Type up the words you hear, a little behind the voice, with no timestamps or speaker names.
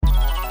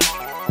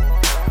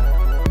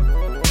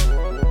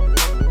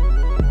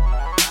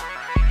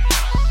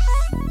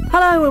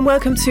Hello and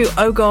welcome to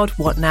Oh God,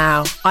 What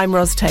Now? I'm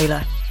Ros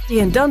Taylor.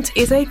 Ian Dunt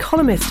is a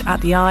columnist at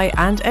The Eye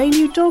and a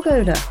new dog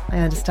owner, I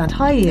understand.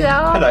 Hi, Ian.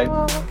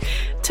 Hello.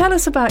 Tell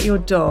us about your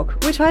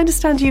dog, which I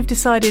understand you've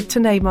decided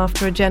to name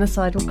after a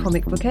genocidal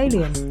comic book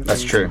alien.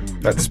 That's true.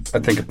 That's, I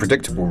think, a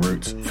predictable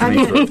route for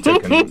me to have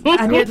taken.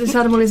 And yet this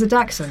animal is a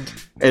dachshund.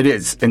 It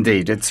is,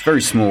 indeed. It's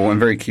very small and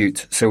very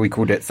cute, so we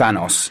called it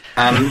Thanos.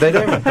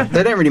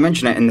 They don't really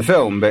mention it in the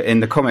film, but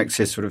in the comics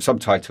his sort of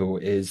subtitle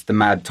is The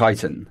Mad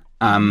Titan.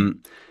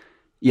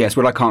 Yes,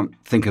 well, I can't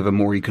think of a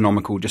more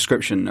economical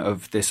description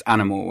of this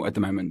animal at the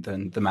moment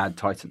than the Mad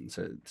Titan,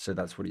 so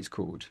that's what he's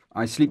called.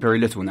 I sleep very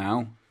little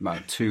now,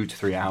 about 2 to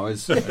 3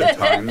 hours at a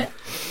time,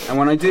 and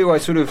when I do, I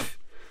sort of,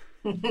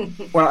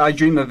 I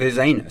dream of his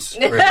anus,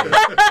 really,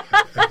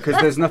 because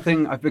there's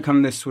nothing, I've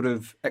become this sort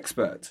of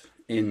expert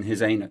in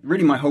his anus.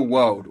 Really, my whole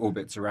world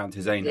orbits around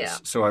his anus,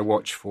 so I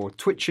watch for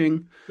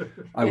twitching,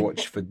 I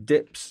watch for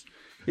dips.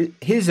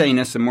 His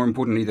anus, and more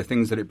importantly, the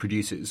things that it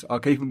produces, are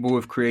capable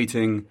of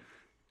creating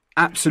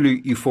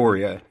absolute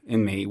euphoria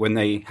in me when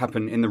they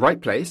happen in the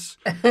right place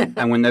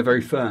and when they're very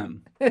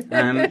firm.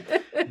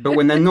 But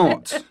when they're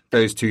not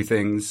those two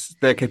things,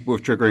 they're capable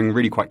of triggering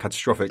really quite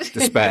catastrophic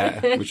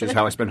despair, which is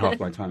how I spend half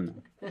my time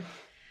now.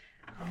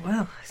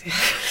 Well,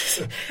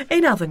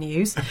 in other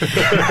news...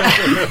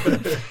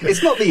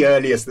 It's not the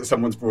earliest that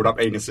someone's brought up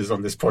anuses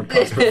on this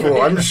podcast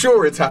before. I'm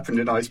sure it's happened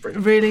in Icebreaker.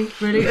 Really?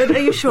 Are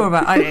you sure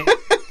about it?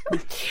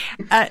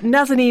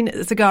 Nazanin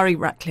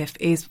Zaghari-Ratcliffe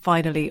is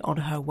finally on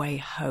her way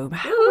home.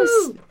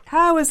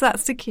 How is that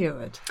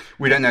secured?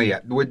 We don't know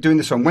yet. We're doing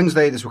this on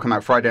Wednesday. This will come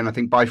out Friday, and I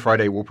think by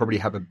Friday we'll probably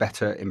have a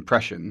better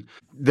impression.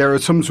 There are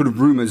some sort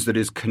of rumours that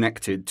is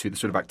connected to the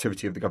sort of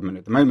activity of the government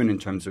at the moment in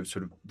terms of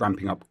sort of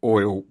ramping up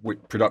oil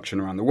production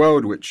around the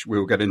world, which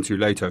we'll get into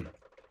later,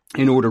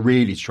 in order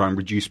really to try and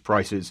reduce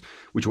prices,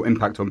 which will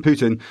impact on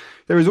Putin.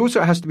 There is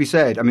also, it has to be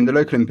said, I mean, the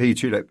local MP,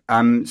 Tulip,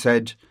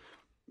 said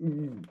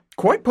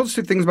quite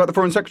positive things about the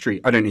Foreign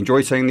Secretary. I don't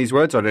enjoy saying these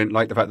words. I don't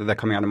like the fact that they're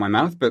coming out of my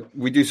mouth, but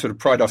we do sort of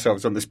pride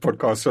ourselves on this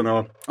podcast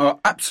on our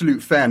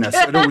absolute fairness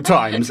at all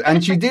times.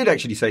 And she did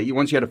actually say,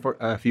 once you had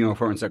a female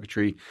Foreign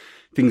Secretary,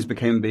 things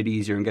became a bit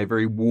easier and gave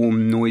very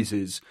warm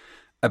noises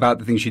about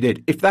the things she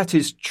did. If that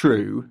is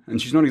true, and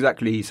she's not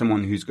exactly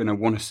someone who's going to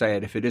want to say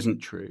it if it isn't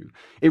true,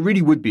 it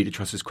really would be to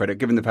Truss's credit,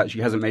 given the fact she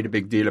hasn't made a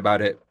big deal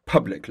about it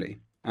publicly.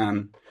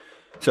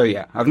 So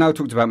yeah, I've now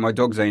talked about my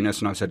dog's anus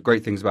and I've said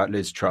great things about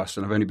Liz Truss,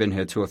 and I've only been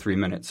here 2 or 3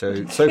 minutes.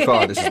 So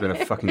far this has been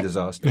a fucking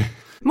disaster.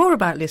 More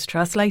about Liz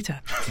Truss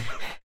later.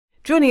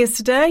 Joining us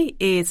today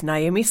is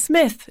Naomi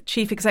Smith,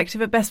 Chief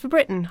Executive at Best for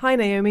Britain. Hi,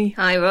 Naomi.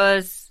 Hi,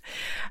 Ros.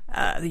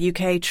 The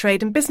UK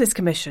Trade and Business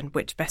Commission,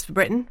 which Best for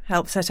Britain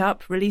helped set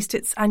up, released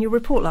its annual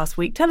report last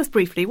week. Tell us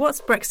briefly,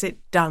 what's Brexit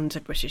done to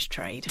British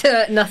trade?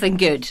 Nothing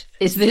good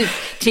is the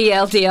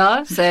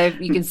TLDR, so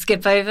you can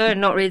skip over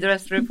and not read the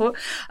rest of the report.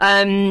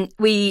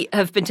 We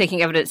have been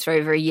taking evidence for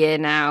over a year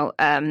now,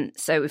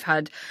 so we've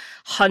had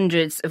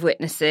hundreds of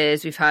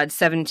witnesses. We've had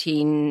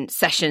 17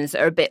 sessions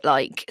that are a bit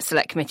like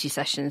select committee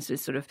sessions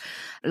with sort of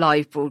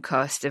live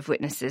broadcast of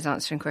witnesses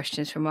answering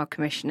questions from our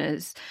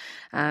commissioners,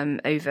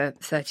 over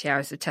 30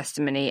 hours of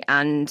testimony.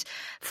 And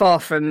far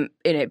from,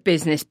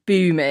 business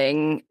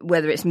booming,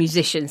 whether it's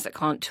musicians that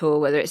can't tour,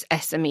 whether it's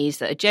SMEs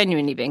that are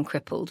genuinely being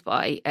crippled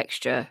by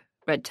extra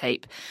red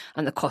tape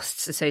and the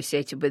costs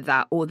associated with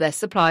that, or their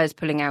suppliers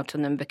pulling out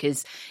on them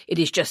because it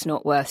is just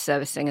not worth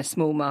servicing a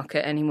small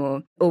market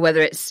anymore, or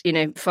whether it's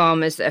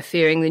farmers that are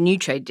fearing the new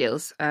trade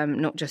deals,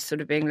 not just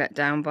sort of being let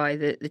down by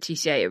the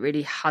TCA. It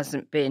really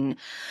hasn't been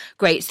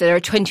great. So there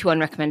are 21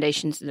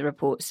 recommendations in the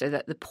report, so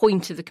that the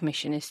point of the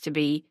Commission is to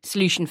be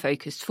solution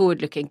focused,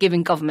 forward looking,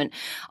 giving government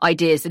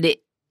ideas that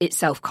it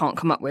itself can't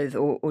come up with,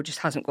 or just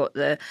hasn't got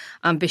the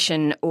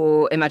ambition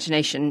or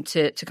imagination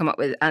to come up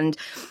with. And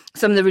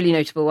some of the really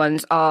notable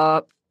ones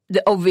are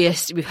the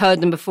obvious. We've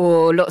heard them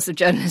before. Lots of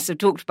journalists have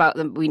talked about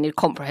them. We need a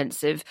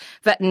comprehensive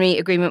veterinary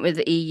agreement with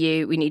the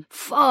EU. We need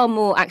far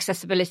more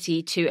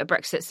accessibility to a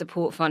Brexit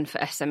support fund for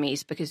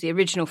SMEs, because the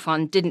original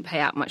fund didn't pay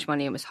out much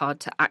money and was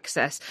hard to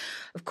access.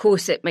 Of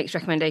course, it makes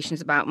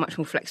recommendations about much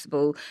more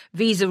flexible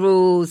visa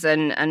rules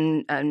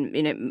and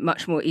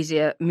much more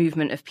easier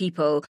movement of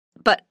people.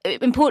 But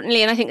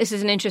importantly, and I think this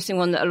is an interesting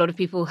one that a lot of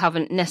people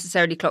haven't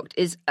necessarily clocked,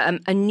 is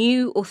a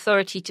new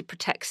authority to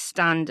protect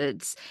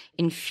standards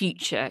in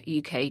future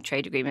UK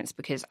trade agreements,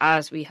 because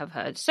as we have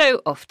heard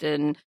so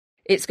often,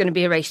 it's going to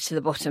be a race to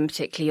the bottom,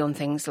 particularly on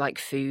things like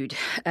food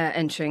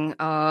entering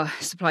our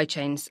supply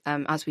chains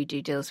as we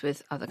do deals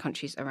with other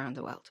countries around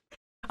the world.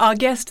 Our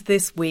guest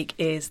this week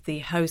is the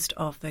host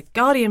of the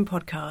Guardian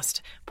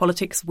podcast,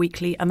 Politics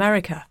Weekly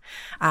America.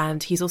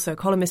 And he's also a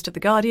columnist at The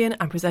Guardian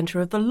and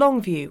presenter of The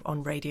Long View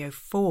on Radio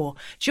 4.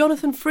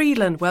 Jonathan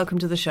Freedland, welcome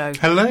to the show.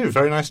 Hello,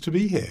 very nice to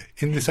be here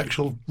in this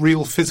actual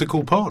real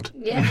physical pod.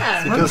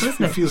 Yeah.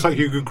 It feels like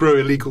you could grow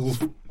illegal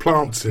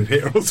plants in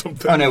here or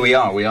something. Oh, no, we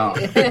are.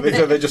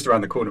 They're just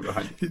around the corner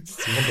behind you.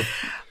 It's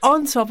wonderful.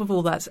 On top of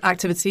all that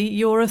activity,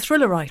 you're a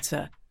thriller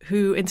writer.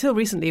 who until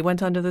recently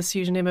went under the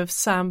pseudonym of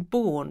Sam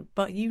Bourne,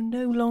 but you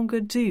no longer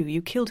do.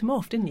 You killed him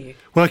off, didn't you?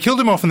 Well, I killed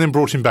him off and then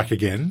brought him back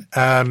again.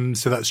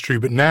 So that's true.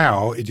 But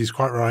now it is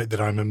quite right that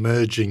I'm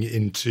emerging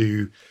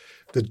into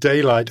the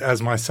daylight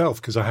as myself,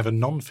 because I have a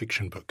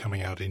non-fiction book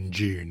coming out in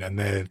June,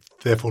 and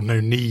therefore no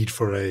need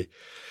for a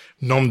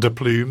nom de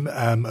plume,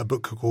 a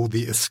book called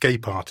The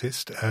Escape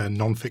Artist, a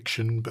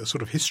non-fiction but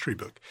sort of history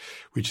book,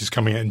 which is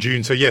coming out in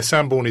June. So yes,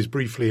 Sam Bourne is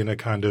briefly in a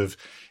kind of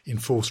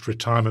enforced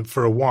retirement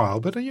for a while,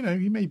 but he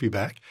may be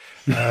back.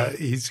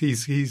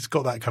 He's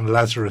got that kind of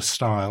Lazarus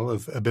style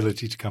of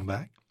ability to come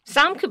back.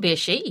 Sam could be a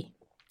she.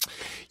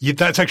 Yeah,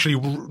 that's actually,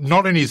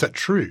 not only is that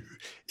true,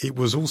 it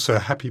was also a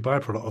happy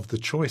byproduct of the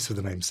choice of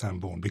the name Sam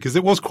Bourne, because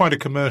it was quite a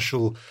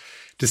commercial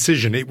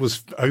decision. It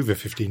was over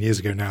 15 years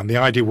ago now, and the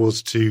idea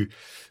was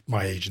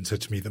my agent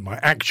said to me that my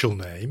actual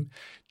name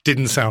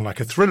didn't sound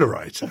like a thriller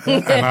writer.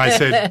 And I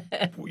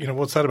said,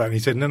 what's that about? And he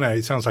said, no,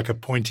 it sounds like a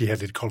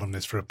pointy-headed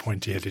columnist for a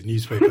pointy-headed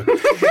newspaper.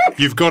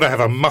 You've got to have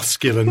a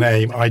muscular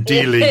name,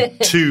 ideally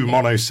 2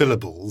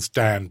 monosyllables,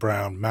 Dan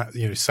Brown,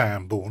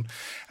 Sam Bourne.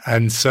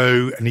 And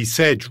he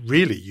said,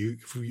 really,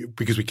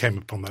 because we came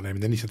upon that name,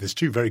 and then he said, there's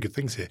 2 very good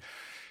things here.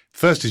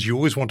 First is you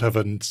always want to have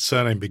a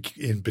surname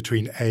in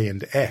between A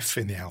and F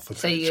in the alphabet.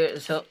 So you're at the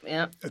top,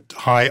 yeah.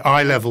 High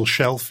eye-level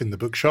shelf in the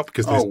bookshop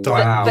because there's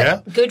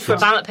But good for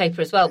ballot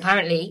paper as well.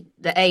 Apparently,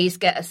 the A's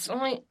get a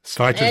slight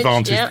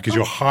advantage because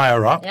you're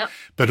higher up. Yeah.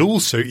 But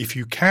also, if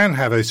you can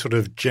have a sort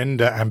of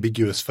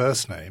gender-ambiguous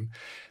first name,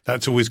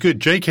 that's always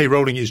good. J.K.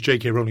 Rowling is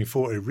J.K. Rowling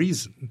for a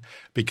reason,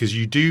 because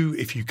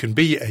if you can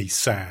be a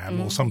Sam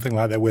or something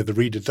like that where the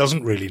reader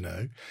doesn't really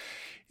know.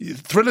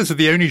 Thrillers are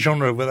the only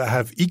genre where they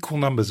have equal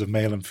numbers of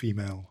male and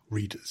female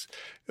readers.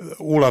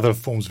 All other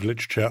forms of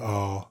literature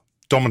are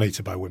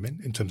dominated by women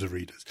in terms of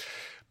readers.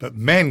 But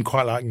men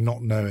quite like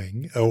not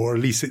knowing, or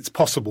at least it's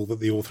possible that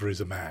the author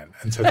is a man.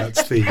 And so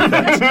that's the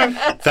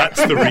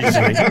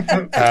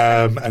reasoning.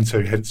 And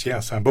so hence,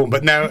 Sam Bourne.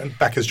 But now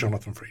back as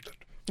Jonathan Freedland.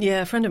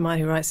 Yeah, a friend of mine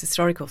who writes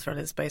historical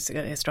thrillers,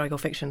 basically historical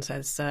fiction,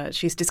 says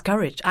she's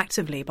discouraged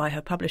actively by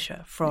her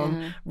publisher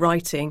from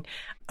writing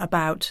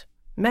about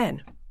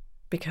men,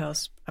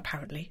 because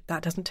apparently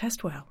that doesn't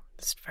test well.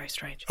 It's very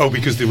strange. Oh,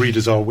 because the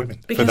readers are women.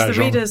 Because the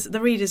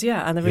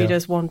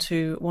readers want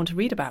to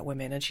read about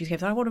women, and she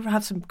says, "I want to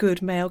have some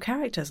good male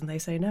characters," and they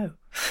say no.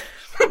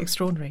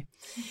 Extraordinary.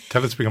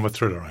 Tell her to become a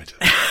thriller writer.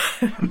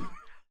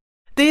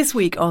 This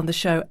week on the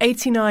show,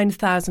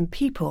 89,000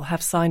 people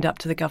have signed up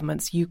to the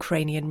government's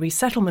Ukrainian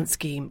resettlement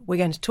scheme. We're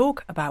going to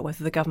talk about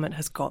whether the government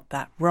has got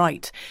that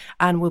right,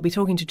 and we'll be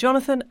talking to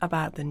Jonathan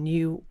about the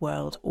New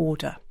World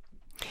Order.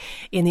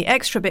 In the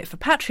extra bit for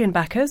Patreon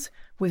backers,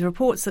 with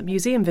reports that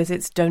museum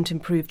visits don't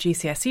improve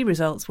GCSE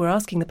results, we're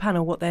asking the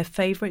panel what their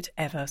favourite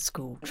ever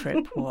school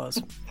trip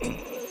was.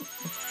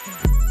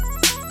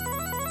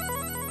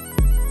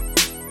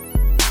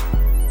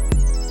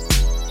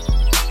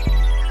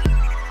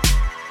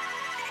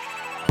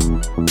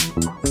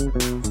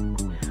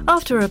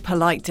 After a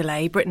polite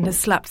delay, Britain has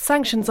slapped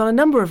sanctions on a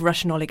number of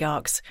Russian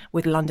oligarchs,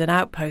 with London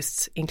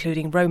outposts,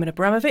 including Roman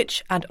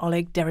Abramovich and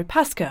Oleg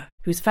Deripaska,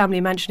 whose family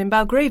mansion in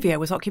Belgravia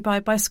was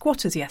occupied by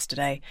squatters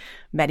yesterday.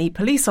 Many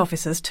police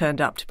officers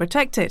turned up to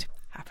protect it,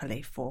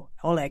 happily for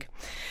Oleg.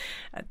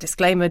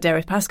 Disclaimer,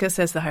 Deripaska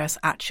says the house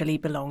actually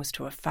belongs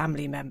to a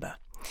family member.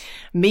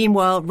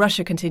 Meanwhile,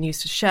 Russia continues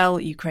to shell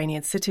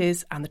Ukrainian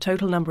cities, and the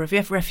total number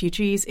of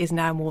refugees is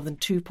now more than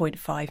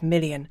 2.5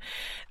 million.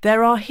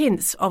 There are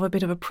hints of a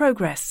bit of a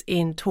progress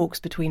in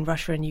talks between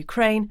Russia and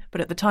Ukraine,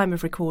 but at the time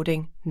of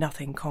recording,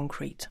 nothing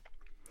concrete.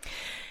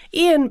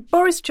 Ian,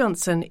 Boris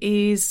Johnson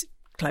is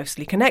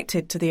closely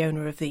connected to the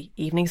owner of the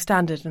Evening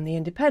Standard and the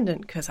Independent,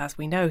 because, as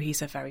we know,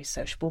 he's a very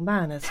sociable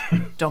man, as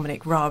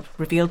Dominic Raab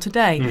revealed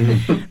today.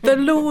 The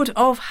Lord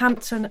of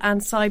Hampton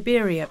and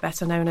Siberia,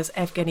 better known as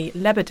Evgeny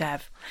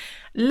Lebedev.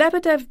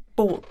 Lebedev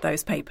bought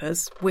those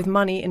papers with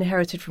money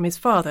inherited from his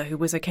father, who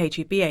was a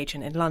KGB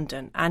agent in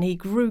London, and he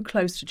grew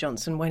close to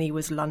Johnson when he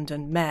was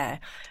London mayor,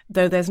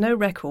 though there's no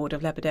record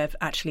of Lebedev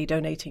actually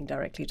donating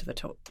directly to the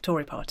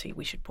Tory party,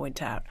 we should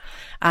point out.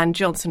 And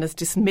Johnson has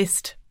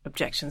dismissed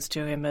objections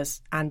to him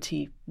as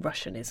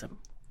anti-Russianism,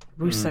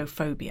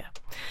 Russophobia.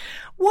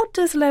 What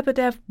does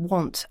Lebedev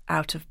want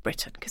out of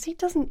Britain? Because he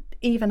doesn't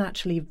even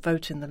actually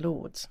vote in the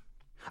Lords.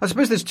 I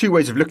suppose there's 2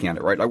 ways of looking at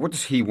it, right? Like, what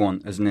does he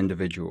want as an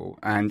individual,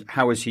 and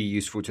how is he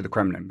useful to the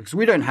Kremlin? Because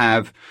we don't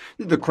have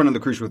one of the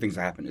crucial things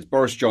that happened is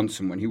Boris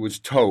Johnson, when he was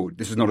told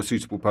this is not a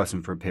suitable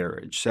person for a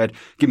peerage, said,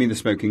 "Give me the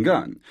smoking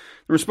gun."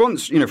 The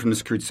response, from the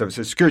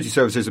security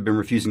services have been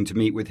refusing to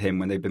meet with him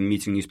when they've been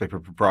meeting newspaper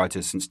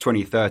proprietors since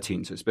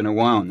 2013, so it's been a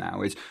while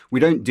now, is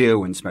we don't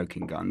deal in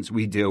smoking guns,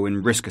 we deal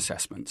in risk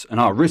assessments. And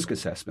our risk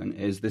assessment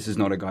is this is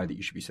not a guy that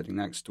you should be sitting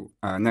next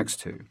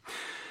to.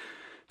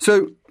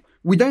 So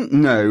we don't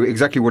know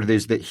exactly what it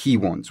is that he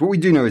wants. What we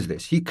do know is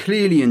this. He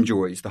clearly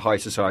enjoys the high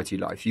society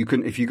life.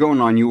 If you go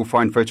online, you will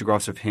find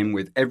photographs of him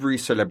with every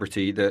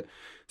celebrity that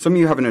some of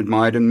you haven't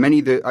admired, and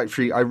many that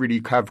actually I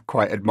really have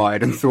quite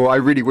admired and thought, I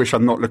really wish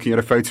I'm not looking at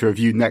a photo of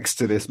you next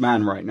to this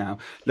man right now,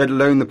 let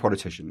alone the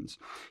politicians.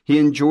 He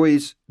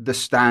enjoys the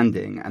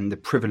standing and the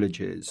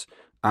privileges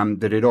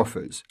that it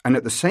offers. And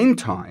at the same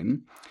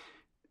time,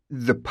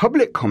 the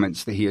public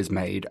comments that he has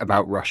made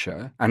about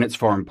Russia and its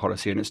foreign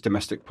policy and its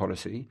domestic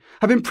policy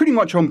have been pretty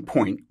much on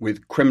point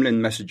with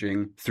Kremlin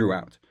messaging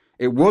throughout.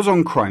 It was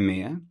on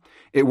Crimea.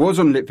 It was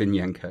on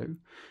Litvinenko.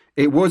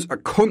 It was a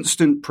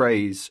constant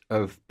praise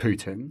of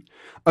Putin.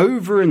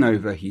 Over and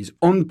over, he's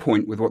on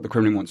point with what the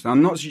Kremlin wants. Now,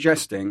 I'm not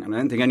suggesting, and I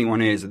don't think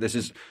anyone is, that this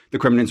is the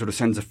Kremlin sort of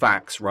sends a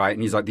fax, right?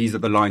 And he's like, these are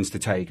the lines to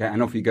take,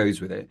 and off he goes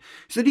with it.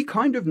 So that he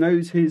kind of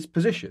knows his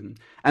position.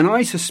 And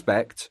I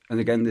suspect, and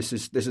again, this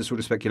is sort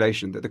of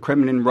speculation, that the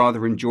Kremlin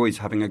rather enjoys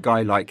having a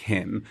guy like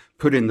him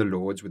put in the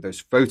Lords with those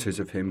photos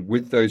of him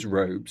with those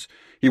robes.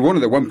 He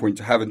wanted at one point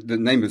to have the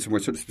name of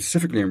somewhere sort of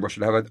specifically in Russia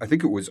to have, I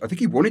think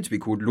he wanted to be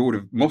called Lord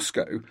of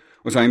Moscow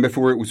or something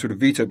before it was sort of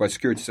vetoed by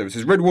security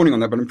services. Red warning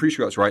on that, but I'm pretty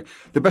sure that's right.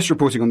 The best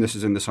reporting on this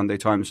is in the Sunday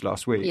Times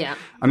last week. Yeah.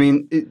 I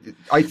mean,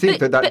 I think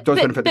that does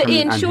benefit the Kremlin. But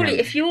Ian, and surely him.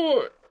 if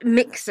you're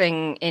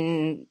mixing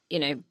in,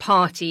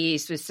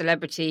 parties with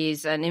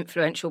celebrities and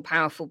influential,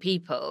 powerful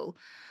people,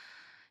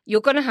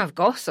 you're going to have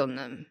goss on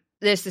them.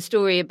 There's the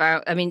story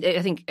about, I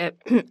think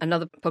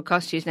another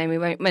podcast whose name we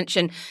won't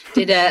mention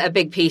did a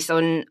big piece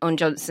on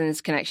Johnson's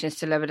connections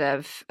to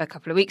Lebedev a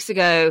couple of weeks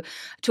ago,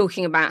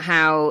 talking about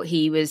how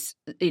he was,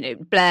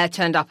 Blair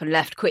turned up and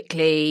left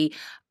quickly,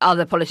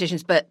 other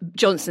politicians, but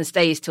Johnson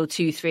stays till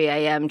 2, 3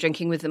 a.m.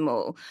 drinking with them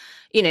all.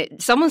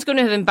 Someone's going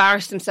to have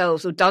embarrassed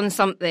themselves or done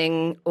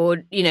something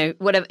or,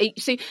 whatever.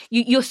 So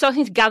you're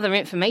starting to gather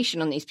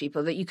information on these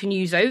people that you can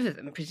use over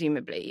them,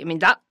 presumably. I mean,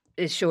 that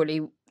is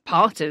surely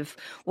part of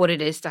what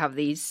it is to have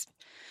these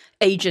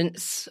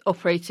agents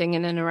operating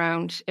in and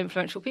around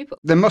influential people.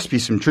 There must be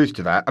some truth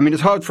to that. I mean,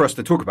 it's hard for us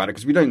to talk about it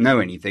because we don't know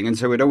anything, and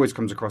so it always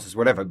comes across as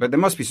whatever, but there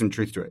must be some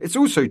truth to it. It's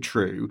also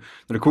true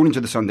that according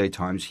to the Sunday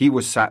Times, he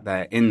was sat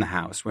there in the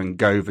House when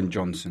Gove and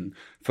Johnson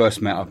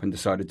first met up and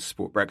decided to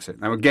support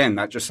Brexit. Now, again,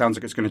 that just sounds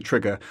like it's going to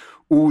trigger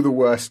all the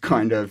worst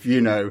kind of,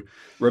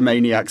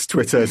 Romaniacs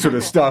Twitter sort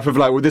of stuff of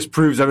like, well, this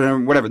proves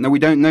everything, whatever. No, we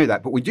don't know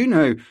that, but we do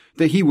know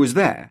that he was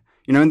there.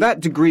 And that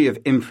degree of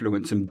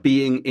influence and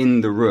being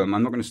in the room,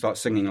 I'm not going to start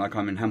singing like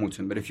I'm in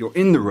Hamilton, but if you're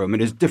in the room,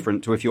 it is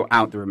different to if you're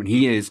out the room. And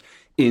he is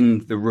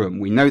in the room.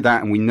 We know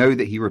that, and we know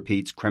that he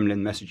repeats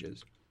Kremlin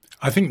messages.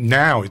 I think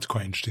now it's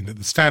quite interesting that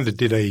the Standard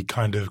did a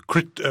kind of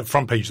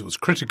front page that was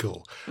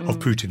critical of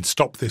Putin,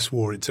 stop this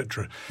war,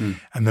 etc.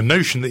 And the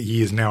notion that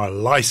he is now a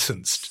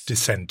licensed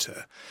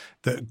dissenter,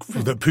 that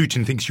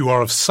Putin thinks you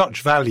are of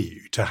such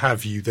value to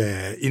have you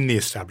there in the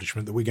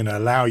establishment that we're going to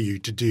allow you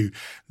to do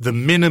the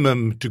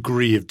minimum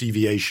degree of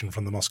deviation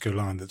from the Moscow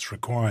line that's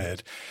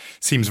required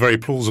seems very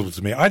plausible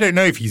to me. I don't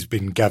know if he's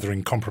been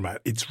gathering compromise.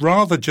 It's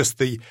rather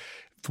just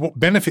what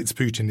benefits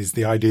Putin is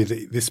the idea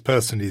that this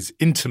person is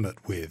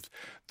intimate with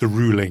the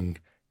ruling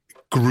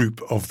group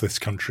of this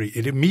country.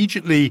 It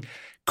immediately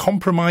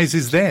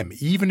compromises them,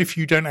 even if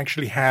you don't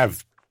actually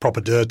have proper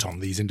dirt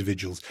on these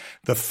individuals.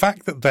 The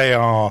fact that they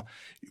are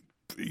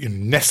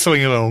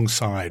nestling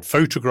alongside,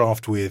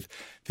 photographed with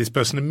this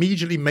person,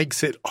 immediately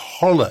makes it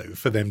hollow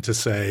for them to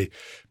say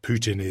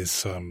Putin is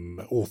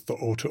some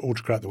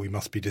autocrat that we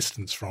must be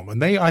distanced from.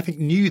 And they, I think,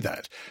 knew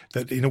that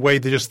in a way,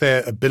 just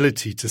their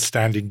ability to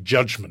stand in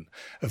judgment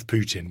of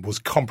Putin was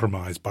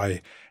compromised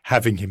by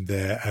having him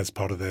there as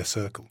part of their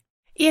circle.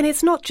 Ian,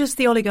 it's not just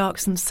the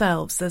oligarchs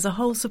themselves. There's a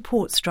whole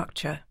support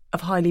structure of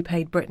highly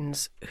paid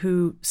Britons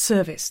who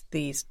service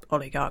these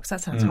oligarchs.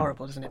 That sounds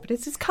horrible, doesn't it? But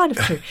it's kind of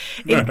true,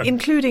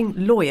 including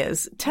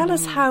lawyers. Tell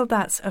us how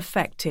that's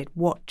affected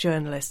what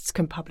journalists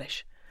can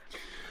publish.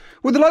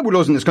 Well, the libel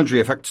laws in this country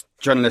affect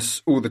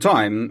journalists all the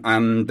time.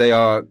 They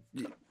are...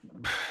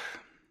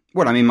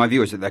 Well, I mean, my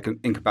view is that they're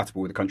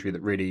incompatible with a country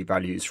that really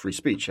values free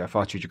speech. They're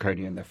far too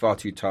draconian. They're far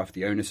too tough.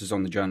 The onus is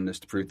on the journalists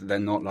to prove that they're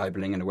not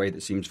libeling in a way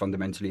that seems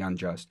fundamentally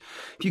unjust.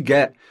 If you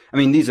get,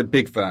 these are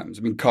big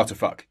firms. Carter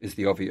Fuck is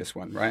the obvious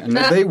one, right? And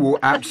they will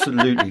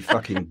absolutely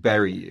fucking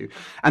bury you.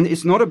 And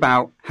it's not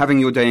about having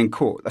your day in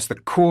court. That's the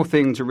core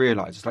thing to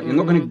realize. It's like you're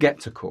not going to get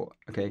to court,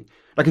 okay?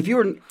 Like if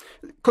you're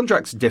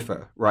contracts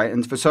differ, right?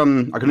 And for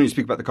some, I can only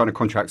speak about the kind of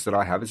contracts that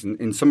I have.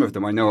 In some of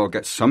them, I know I'll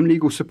get some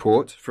legal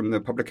support from the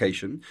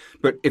publication.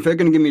 But if they're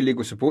going to give me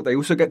legal support, they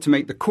also get to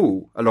make the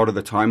call a lot of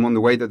the time on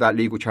the way that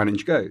legal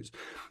challenge goes.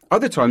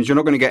 Other times, you're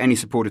not going to get any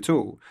support at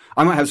all.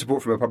 I might have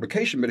support from a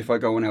publication, but if I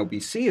go on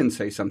LBC and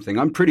say something,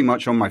 I'm pretty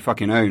much on my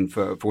fucking own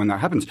for when that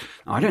happens.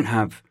 I don't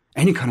have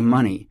any kind of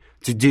money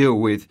to deal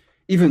with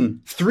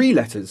even 3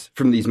 letters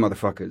from these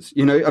motherfuckers.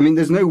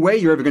 There's no way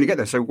you're ever going to get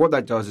there. So what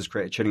that does is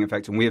create a chilling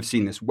effect. And we have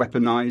seen this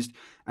weaponized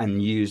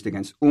and used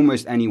against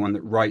almost anyone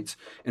that writes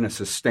in a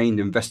sustained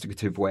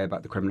investigative way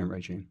about the Kremlin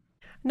regime.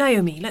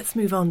 Naomi, let's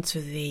move on to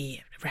the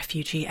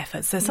refugee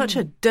efforts. There's such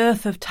a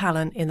dearth of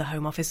talent in the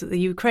Home Office that the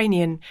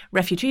Ukrainian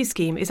refugee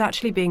scheme is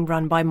actually being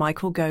run by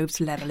Michael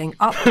Gove's Levelling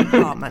Up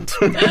department.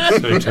 So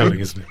telling,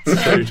 isn't it?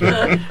 So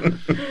telling.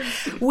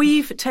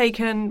 We've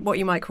taken what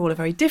you might call a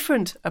very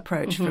different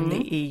approach from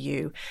the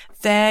EU.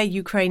 There,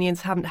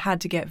 Ukrainians haven't had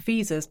to get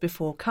visas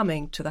before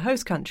coming to the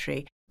host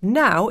country.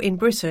 Now, in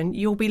Britain,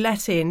 you'll be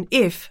let in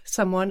if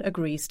someone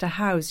agrees to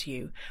house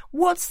you.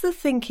 What's the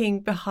thinking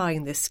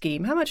behind this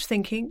scheme? How much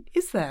thinking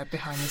is there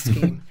behind this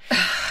scheme?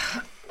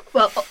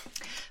 Well,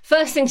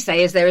 first thing to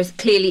say is there is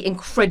clearly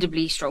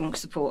incredibly strong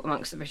support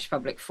amongst the British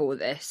public for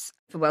this,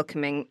 for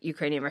welcoming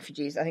Ukrainian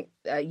refugees. I think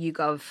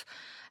YouGov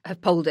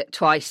have polled it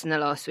twice in the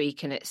last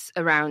week, and it's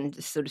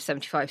around sort of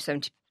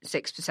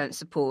 75-76%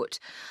 support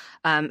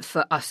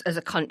for us as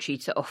a country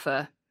to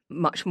offer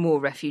much more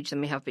refuge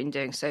than we have been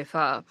doing so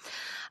far.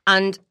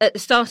 And at the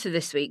start of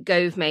this week,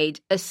 Gove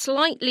made a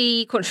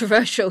slightly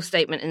controversial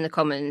statement in the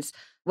Commons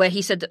where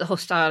he said that the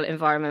hostile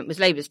environment was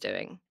Labour's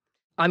doing.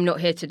 I'm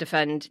not here to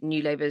defend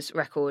New Labour's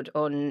record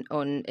on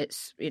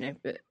its,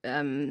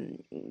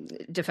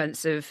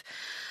 defence of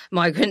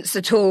migrants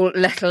at all,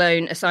 let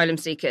alone asylum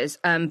seekers.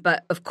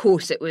 But of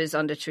course, it was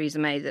under Theresa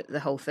May that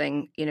the whole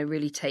thing,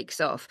 really takes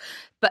off.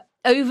 But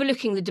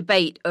overlooking the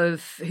debate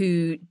of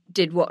who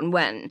did what and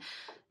when,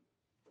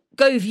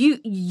 Gove, you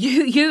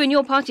and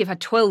your party have had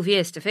 12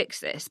 years to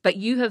fix this, but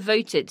you have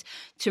voted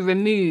to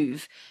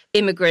remove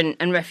immigrant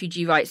and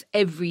refugee rights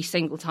every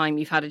single time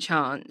you've had a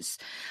chance.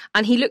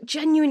 And he looked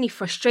genuinely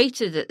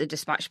frustrated at the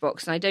dispatch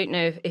box. And I don't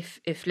know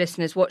if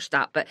listeners watched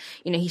that, but,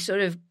 he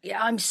sort of,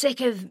 I'm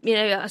sick of,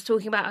 us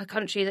talking about a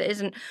country that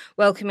isn't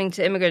welcoming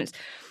to immigrants.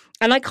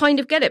 And I kind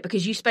of get it,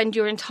 because you spend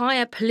your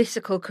entire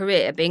political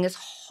career being as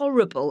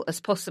horrible as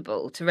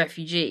possible to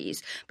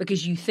refugees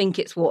because you think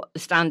it's what the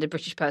standard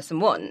British person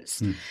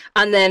wants.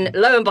 And then,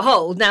 lo and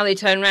behold, now they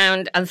turn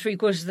around and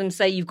 3/4 of them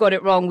say, you've got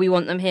it wrong, we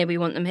want them here, we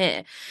want them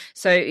here.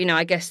 So,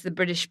 I guess the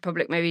British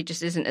public maybe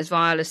just isn't as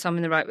vile as some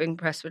in the right-wing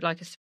press would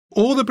like us to.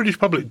 Or the British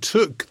public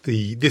took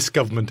this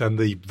government and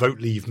the Vote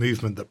Leave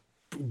movement that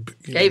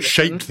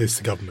shaped this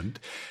government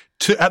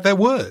at their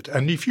word.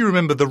 And if you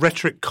remember, the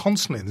rhetoric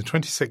constantly in the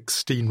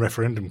 2016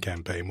 referendum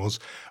campaign was,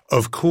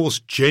 of course,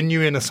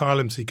 genuine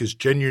asylum seekers,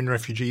 genuine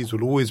refugees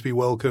will always be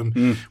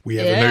welcome. We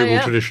have a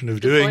noble tradition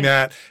of doing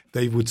that,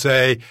 they would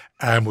say,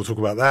 and we'll talk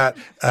about that.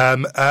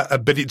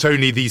 But it's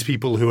only these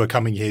people who are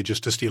coming here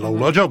just to steal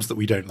all our jobs that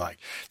we don't like.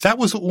 That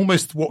was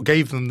almost what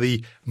gave them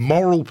the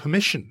moral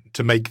permission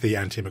to make the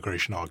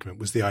anti-immigration argument,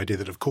 was the idea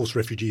that, of course,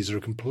 refugees are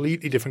a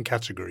completely different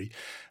category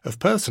of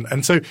person.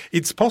 And so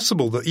it's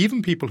possible that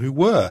even people who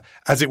were,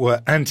 as it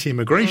were,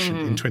 anti-immigration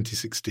in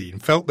 2016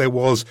 felt there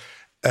was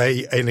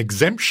an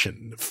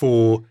exemption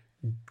for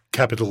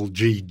capital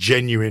G,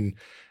 genuine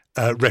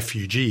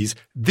refugees.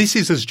 This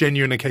is as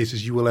genuine a case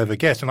as you will ever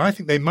get. And I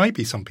think there might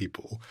be some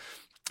people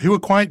who were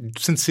quite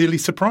sincerely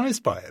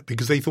surprised by it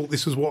because they thought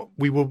this was what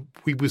we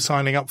were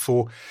signing up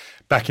for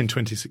back in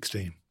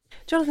 2016.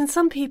 Jonathan,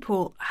 some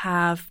people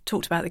have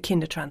talked about the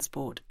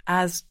Kindertransport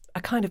as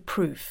a kind of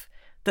proof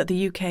that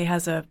the UK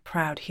has a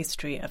proud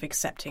history of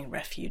accepting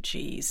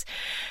refugees.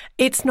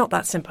 It's not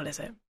that simple, is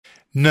it?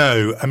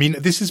 No. I mean,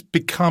 this has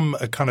become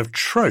a kind of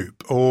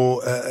trope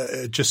or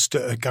just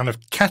a kind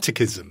of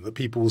catechism that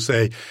people will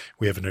say,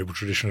 we have a noble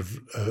tradition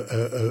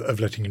of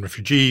letting in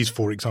refugees,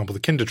 for example,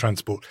 the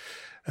Kindertransport.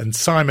 And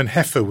Simon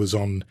Heffer was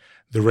on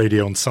the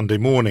radio on Sunday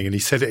morning, and he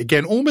said it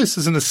again almost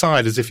as an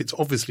aside, as if it's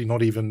obviously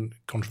not even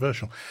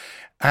controversial.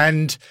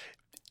 And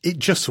it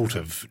just sort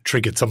of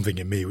triggered something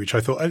in me, which I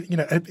thought,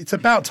 it's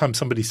about time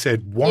somebody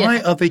said, why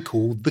are they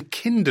called the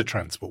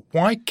Kindertransport?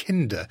 Why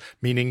Kinder,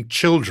 meaning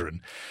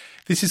children?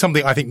 This is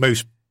something I think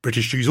most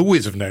British Jews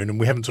always have known, and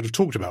we haven't sort of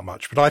talked about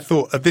much. But I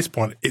thought at this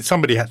point,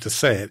 somebody had to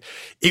say it.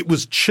 It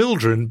was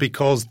children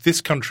because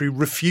this country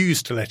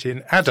refused to let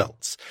in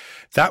adults.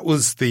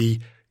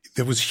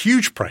 There was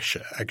huge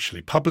pressure,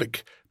 actually,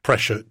 public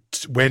pressure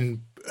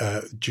when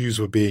Jews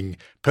were being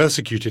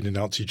persecuted in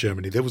Nazi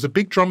Germany. There was a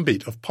big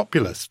drumbeat of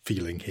populist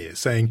feeling here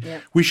saying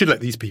we should let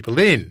these people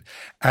in.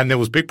 And there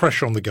was big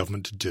pressure on the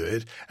government to do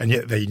it. And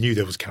yet they knew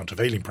there was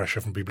countervailing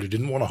pressure from people who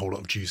didn't want a whole lot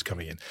of Jews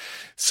coming in.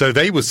 So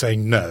they were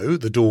saying no,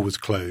 the door was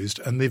closed.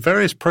 And the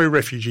various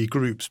pro-refugee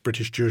groups,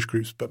 British Jewish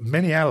groups, but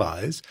many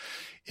allies,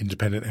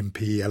 Independent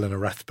MP, Eleanor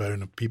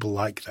Rathbone, and people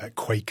like that,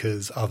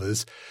 Quakers,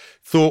 others,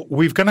 thought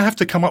we're going to have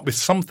to come up with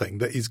something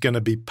that is going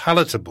to be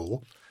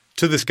palatable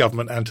to this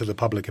government and to the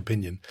public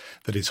opinion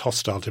that is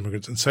hostile to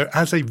immigrants. And so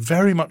as a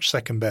very much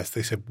second best,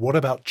 they said, what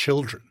about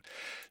children?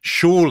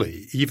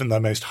 Surely even the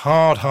most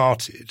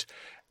hard-hearted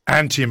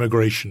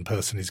anti-immigration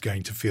person is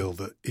going to feel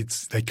that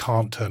they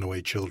can't turn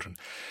away children.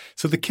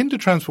 So the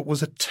Kindertransport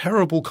was a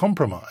terrible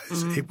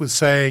compromise. It was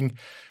saying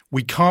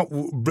we can't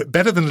 –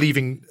 better than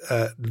leaving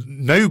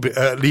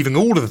leaving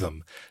all of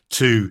them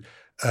to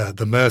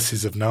the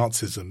mercies of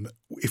Nazism.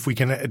 If we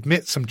can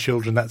admit some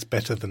children, that's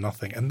better than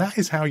nothing. And that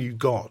is how you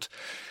got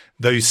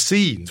those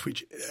scenes,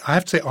 which I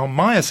have to say are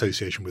my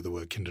association with the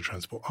word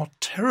Kindertransport, are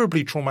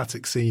terribly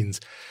traumatic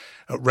scenes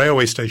at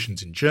railway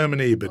stations in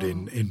Germany, but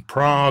in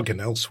Prague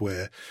and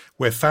elsewhere,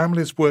 where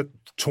families were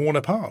torn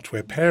apart,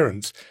 where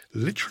parents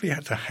literally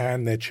had to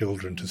hand their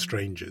children to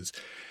strangers,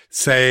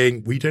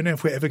 saying, we don't know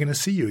if we're ever going to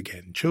see you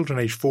again. Children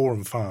aged 4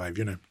 and 5,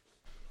 and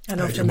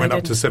often went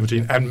up to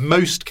 17. And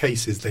most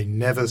cases, they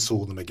never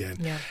saw them again.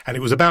 Yeah. And it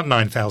was about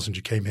 9,000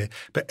 who came here.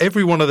 But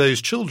every one of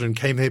those children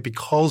came here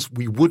because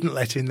we wouldn't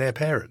let in their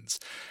parents.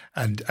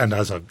 And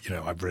as I've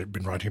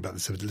been writing about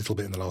this a little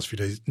bit in the last few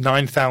days,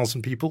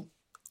 9,000 people,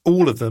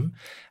 all of them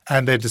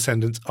and their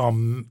descendants are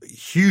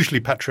hugely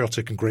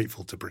patriotic and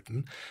grateful to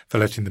Britain for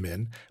letting them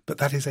in. But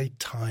that is a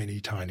tiny,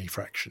 tiny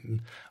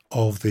fraction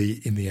of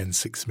in the end,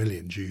 6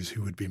 million Jews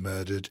who would be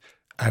murdered.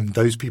 And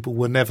those people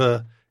were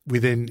never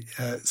within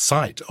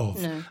sight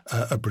of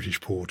a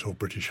British port or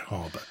British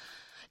harbour.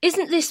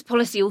 Isn't this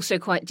policy also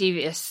quite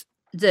devious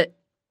that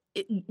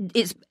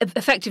it's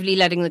effectively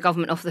letting the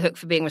government off the hook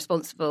for being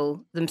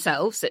responsible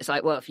themselves? So it's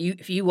like, well,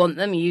 if you want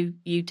them,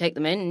 you take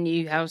them in and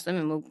you house them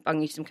and we'll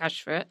bung you some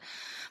cash for it.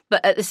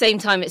 But at the same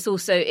time, it's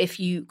also, if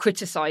you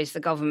criticise the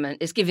government,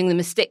 it's giving them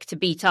a stick to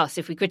beat us.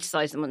 If we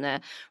criticise them on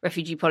their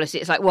refugee policy,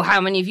 it's like, well,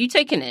 how many have you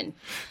taken in?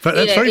 But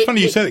that's very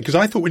funny you said it, because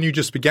I thought when you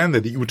just began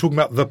there that you were talking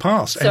about the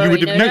past. And you would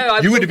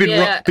have been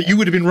right, but you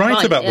would have been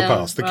right about the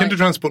past. The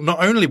Kindertransport,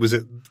 not only was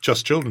it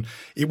just children,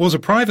 it was a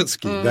private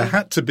scheme. There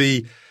had to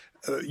be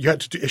you had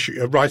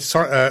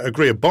to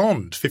agree a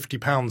bond,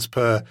 £50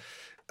 per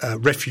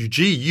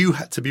refugee. You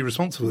had to be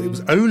responsible. It was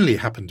only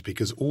happened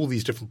because all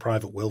these different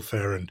private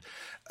welfare and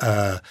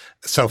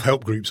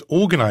self-help groups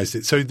organised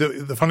it. So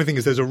the funny thing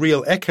is there's a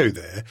real echo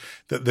there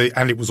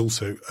and it was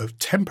also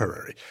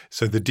temporary.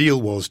 So the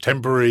deal was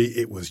temporary.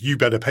 It was you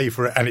better pay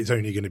for it and it's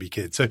only going to be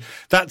kids. So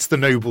that's the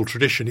noble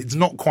tradition. It's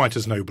not quite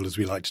as noble as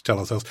we like to tell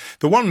ourselves.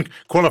 The one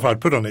qualified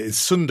put on it is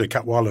Sundar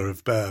Katwala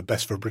of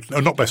Best for Britain.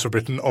 Oh, not Best for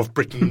Britain, of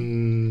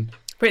Britain.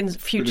 Britain's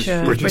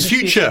Future. Britain's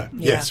Future.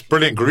 Yes,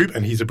 brilliant group,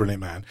 and he's a brilliant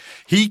man.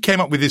 He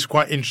came up with this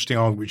quite interesting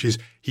argument, which is,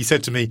 he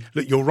said to me,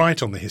 look, you're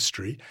right on the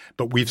history,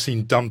 but we've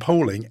done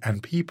polling,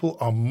 and people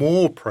are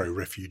more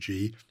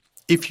pro-refugee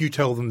if you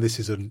tell them this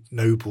is a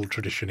noble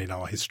tradition in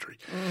our history.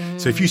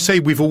 So if you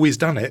say we've always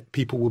done it,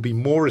 people will be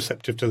more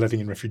receptive to letting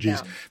in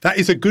refugees. Yeah. That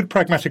is a good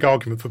pragmatic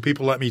argument for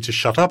people like me to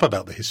shut up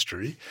about the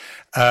history,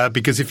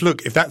 because if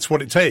that's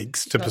what it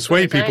takes to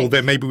persuade people,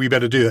 then maybe we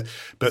better do it.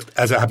 But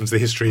as it happens, the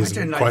history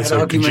isn't quite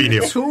so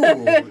congenial. At all.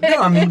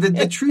 No, I mean,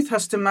 the truth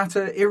has to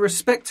matter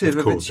irrespective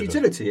of its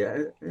utility.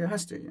 It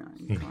has to.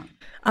 You can't.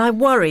 I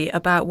worry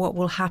about what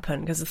will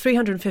happen, because the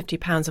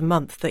 £350 a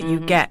month that you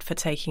get for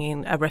taking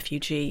in a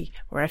refugee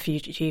or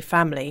refugee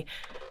family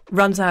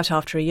runs out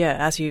after a year,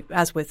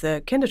 as with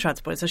the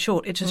Kindertransport. It's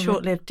a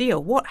short-lived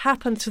deal. What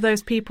happens to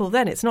those people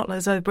then? It's not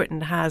as though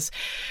Britain has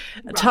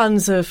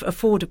tons of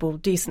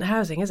affordable, decent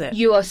housing, is it?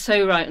 You are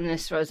so right on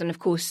this, Ros. And of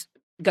course,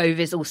 Gove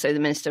is also the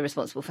minister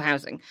responsible for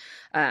housing,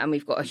 and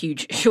we've got a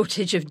huge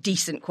shortage of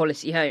decent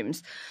quality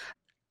homes.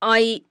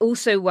 I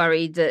also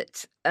worry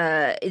that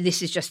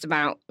this is just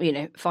about,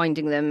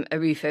 finding them a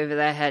roof over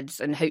their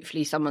heads and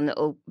hopefully someone that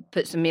will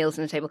put some meals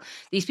on the table.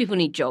 These people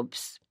need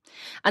jobs.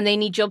 And they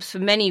need jobs for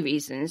many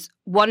reasons.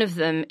 One of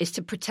them is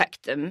to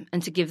protect them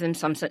and to give them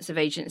some sense of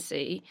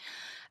agency.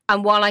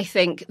 And while I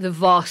think the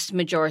vast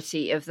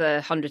majority of the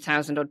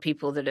 100,000 odd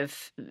people that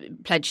have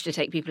pledged to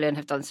take people in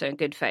have done so in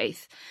good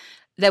faith,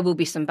 there will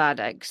be some bad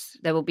eggs.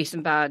 There will be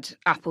some bad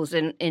apples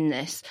in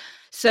this.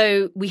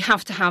 So we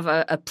have to have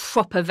a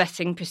proper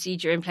vetting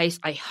procedure in place.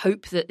 I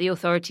hope that the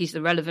authorities,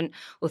 the relevant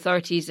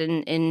authorities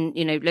in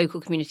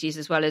local communities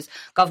as well as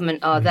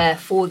government are there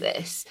for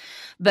this.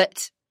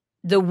 But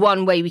the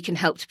one way we can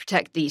help to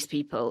protect these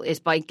people is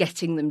by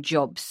getting them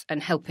jobs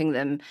and helping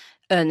them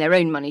earn their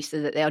own money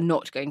so that they are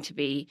not going to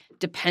be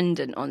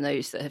dependent on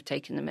those that have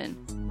taken them in.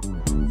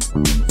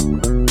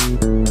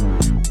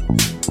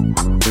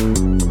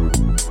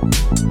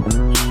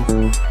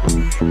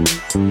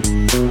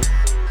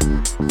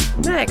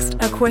 Next,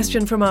 a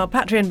question from our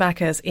Patreon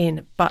backers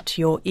in But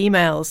Your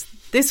Emails.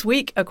 This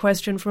week, a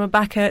question from a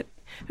backer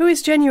who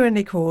is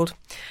genuinely called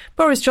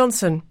Boris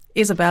Johnson,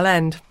 Isabel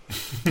End.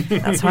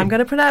 That's how I'm going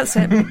to pronounce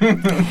it.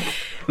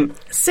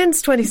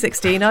 Since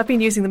 2016, I've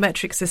been using the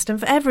metric system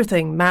for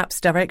everything, maps,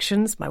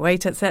 directions, my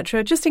weight,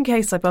 etc., just in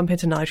case I bump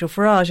into Nigel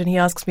Farage and he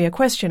asks me a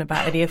question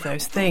about any of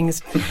those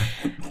things.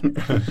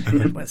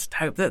 Let's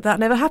hope that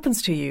never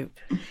happens to you,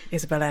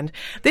 Isabel End.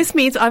 This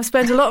means I've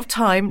spent a lot of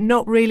time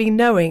not really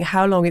knowing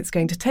how long it's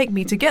going to take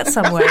me to get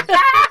somewhere.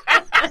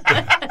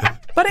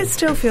 But it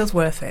still feels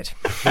worth it.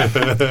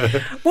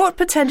 What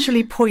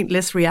potentially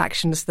pointless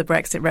reactions to the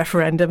Brexit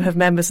referendum have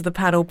members of the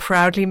panel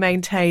proudly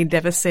maintained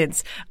ever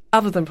since,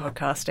 other than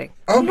podcasting?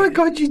 Oh my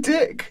God, you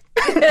dick!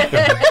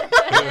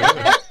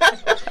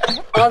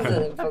 Other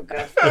than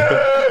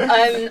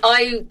podcasting.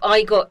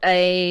 I got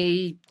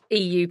a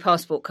EU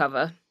passport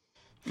cover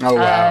Oh,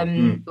 wow.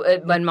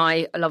 When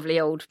my lovely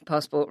old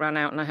passport ran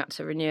out and I had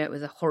to renew it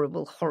with a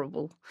horrible,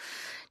 horrible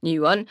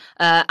new one.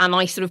 And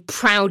I sort of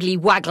proudly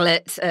waggle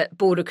it at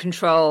border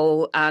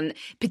control, and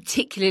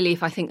particularly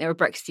if I think there are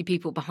Brexity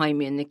people behind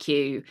me in the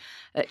queue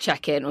at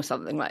check-in or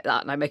something like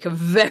that. And I make a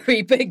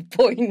very big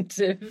point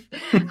of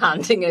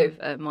handing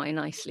over my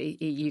nicely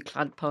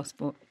EU-clad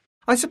passport.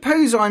 I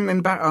suppose I'm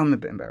a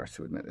bit embarrassed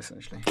to admit this,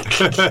 actually.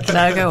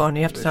 No, go on.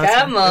 You have to tell us.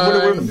 Come on.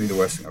 Well, it wouldn't be the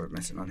worst thing I've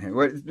missing on here.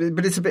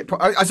 But it's a bit...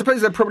 I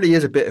suppose there probably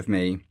is a bit of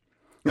me.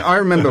 I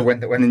remember when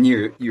the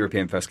new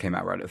European first came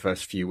out, right, the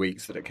first few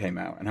weeks that it came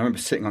out. And I remember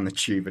sitting on the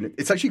tube, and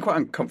it's actually quite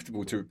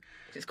uncomfortable to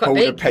hold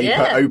a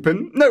paper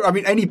open. No, I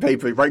mean, any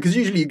paper, right? Because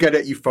usually you get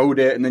it, you fold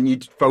it, and then you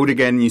fold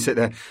again, and you sit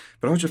there.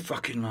 But I was just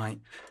fucking like...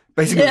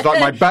 Basically, it was like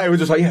my back. It was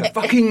just like,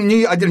 fucking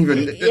new. I didn't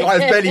even. I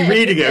was barely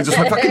reading it. It was just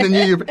like fucking the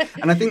new.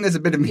 And I think there's a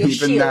bit of me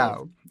even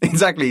now,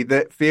 exactly,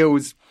 that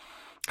feels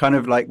kind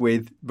of like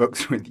with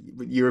books with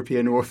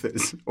European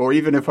authors, or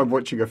even if I'm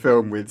watching a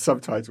film with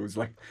subtitles,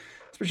 like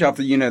especially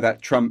after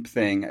that Trump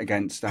thing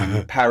against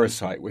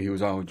Parasite, where he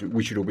was,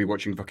 we should all be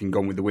watching fucking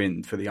Gone with the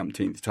Wind for the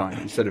umpteenth time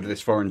instead of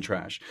this foreign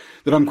trash.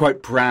 That I'm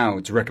quite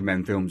proud to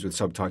recommend films with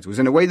subtitles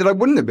in a way that I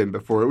wouldn't have been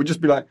before. It would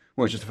just be like,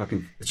 well, it's just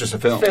a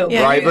film,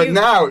 yeah, right? But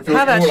now it feels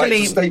more like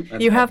a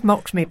statement. You have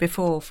mocked me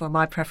before for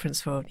my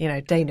preference for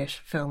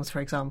Danish films, for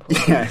example.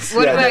 Yes,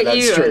 what about that's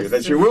you? True.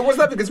 That's true. Well, was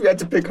that because we had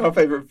to pick our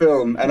favourite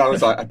film, and I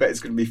was like, I bet it's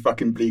going to be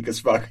fucking bleak as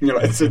fuck. And you're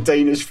like, it's a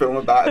Danish film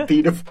about a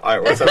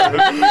paedophile or something.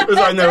 I was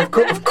like, no,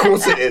 of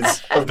course it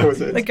is. Of course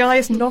it is. The guy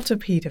is not a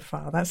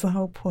paedophile. That's the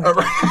whole point.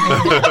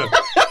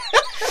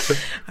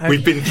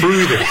 We've been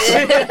through this.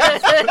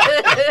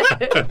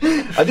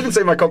 I didn't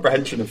say my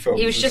comprehension of films.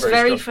 He was just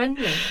very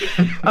friendly.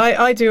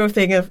 I do a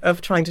thing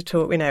of trying to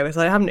talk, as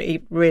I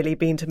haven't really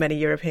been to many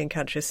European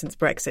countries since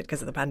Brexit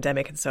because of the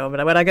pandemic and so on.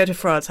 But when I go to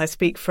France, I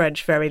speak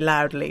French very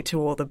loudly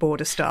to all the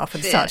border staff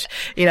and such,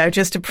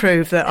 just to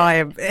prove that I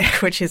am,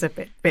 which is a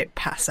bit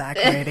passag,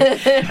 really,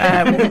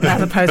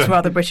 as opposed to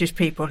other British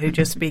people who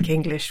just speak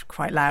English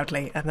quite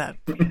loudly. And that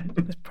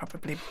is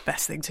probably the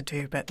best thing to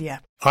do. But yeah.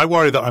 I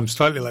worry that I'm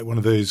slightly like one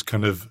of those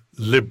kind of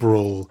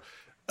liberal,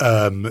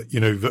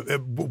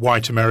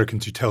 white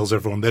Americans who tells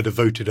everyone they'd have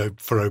voted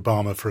for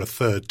Obama for a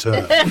third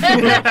term,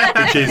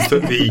 which is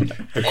that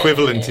the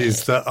equivalent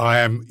is that I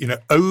am,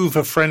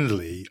 over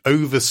friendly,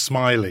 over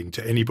smiling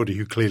to anybody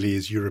who clearly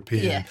is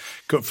European,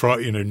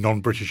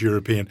 non-British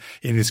European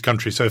in this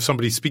country. So if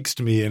somebody speaks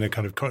to me in a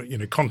kind of,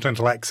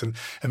 continental accent,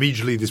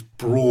 immediately this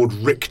broad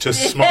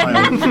rictus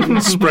smile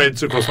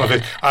spreads across my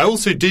face. I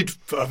also did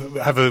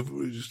have a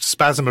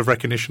spasm of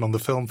recognition on the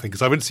film thing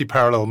because I went to see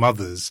Parallel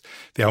Mothers,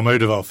 the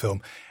Almodovar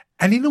film.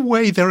 And in a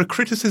way, there are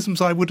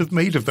criticisms I would have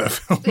made of that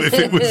film if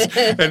it was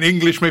an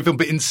English-made film,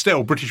 but instead,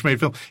 or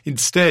British-made film.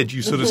 Instead,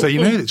 you sort of say,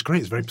 it's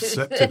great, it's very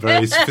perceptive,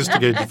 very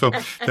sophisticated film.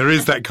 There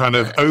is that kind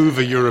of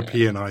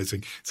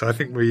over-Europeanizing. So I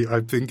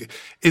think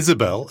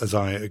Isabel, as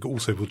I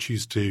also will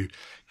choose to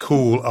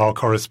call our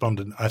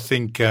correspondent, I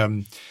think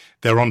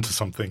they're onto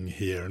something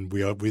here, and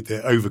they're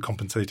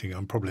overcompensating.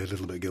 I'm probably a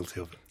little bit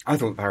guilty of it. I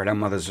thought Parallel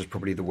Mothers was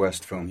probably the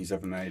worst film he's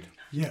ever made.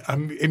 Yeah, I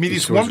mean,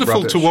 it's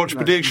wonderful to watch,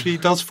 but it actually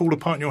does fall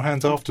apart in your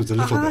hands afterwards a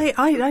little bit.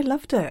 I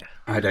loved it.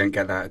 I don't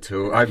get that at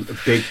all. I'm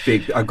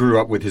big. I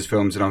grew up with his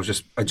films, and I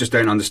just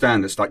don't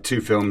understand. It's like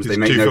two films. They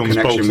make no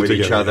connection with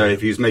each other. Yeah.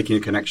 If he was making a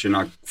connection,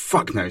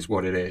 fuck knows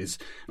what it is.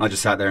 And I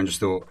just sat there and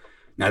just thought,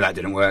 no, that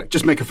didn't work.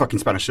 Just make a fucking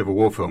Spanish Civil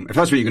War film. If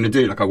that's what you're going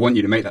to do, I want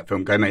you to make that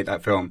film, go make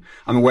that film.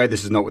 I'm aware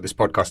this is not what this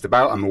podcast is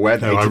about. I'm aware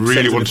that... No, I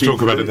really want to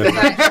talk about it then.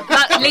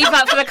 Leave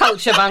that for the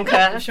culture bunker.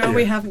 I'm sure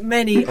we have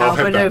many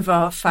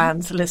Almodovar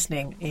fans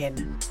listening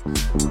in.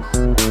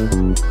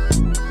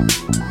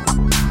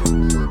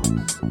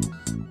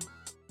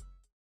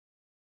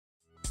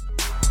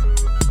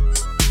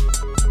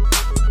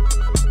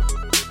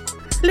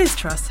 Liz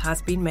Truss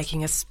has been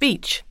making a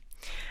speech.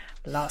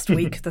 Last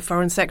week, the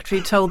Foreign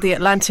Secretary told the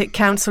Atlantic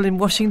Council in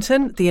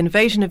Washington the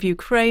invasion of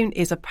Ukraine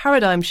is a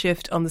paradigm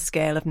shift on the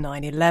scale of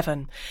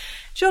 9/11.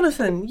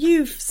 Jonathan,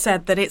 you've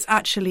said that it's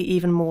actually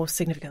even more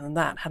significant than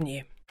that, haven't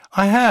you?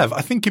 I have.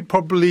 I think it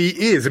probably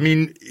is. I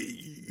mean,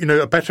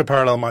 a better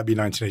parallel might be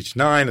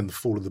 1989 and the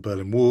fall of the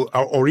Berlin Wall,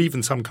 or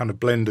even some kind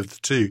of blend of the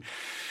two.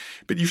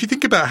 But if you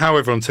think about how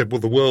everyone said, well,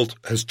 the world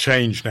has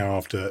changed now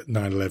after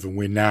 9/11.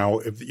 We're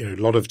now, a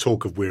lot of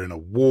talk of we're in a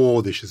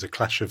war. This is a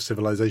clash of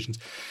civilizations.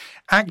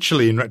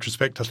 Actually, in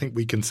retrospect, I think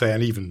we can say,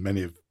 and even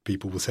many of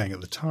people were saying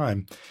at the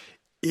time,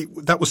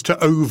 that was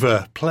to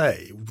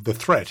overplay the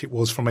threat. It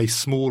was from a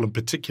small and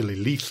particularly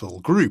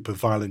lethal group of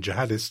violent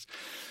jihadists.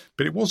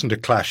 But it wasn't a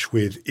clash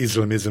with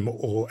Islamism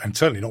and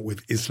certainly not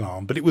with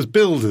Islam, but it was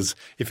billed as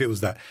if it was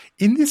that.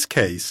 In this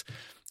case,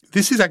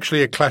 this is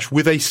actually a clash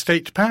with a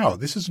state power.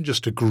 This isn't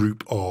just a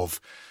group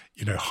of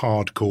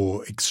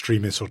hardcore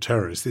extremists or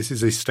terrorists. This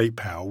is a state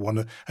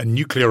power, a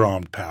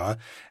nuclear-armed power,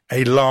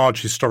 a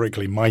large,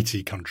 historically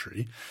mighty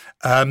country,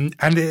 and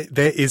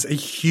there is a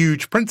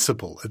huge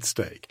principle at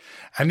stake.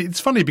 And it's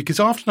funny because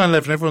after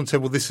 9/11, everyone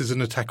said, well, this is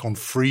an attack on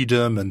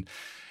freedom, and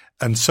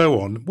and so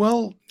on.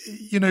 Well,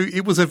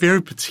 it was a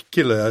very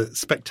particular,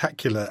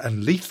 spectacular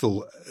and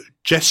lethal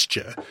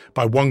gesture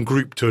by one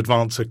group to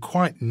advance a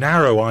quite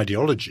narrow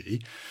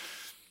ideology.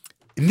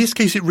 In this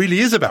case, it really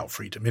is about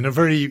freedom in a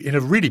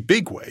really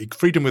big way.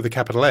 Freedom with a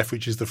capital F,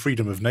 which is the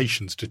freedom of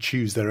nations to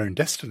choose their own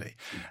destiny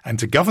and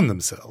to govern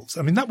themselves.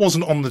 I mean, that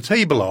wasn't on the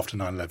table after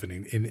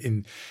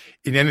 9/11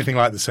 in anything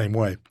like the same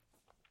way.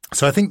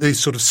 So I think the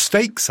sort of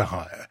stakes are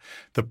higher.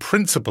 The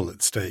principle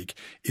at stake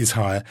is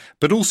higher,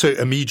 but also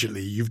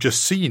immediately you've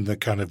just seen the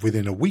kind of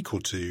within a week or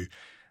two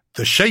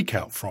the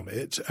shakeout from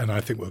it, and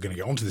I think we're going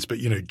to get onto this, but,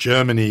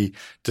 Germany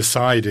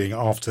deciding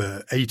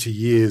after 80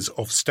 years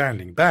of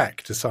standing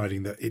back,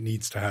 deciding that it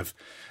needs to have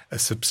a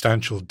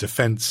substantial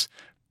defense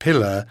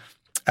pillar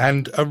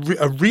and a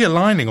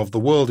realigning of the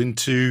world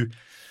into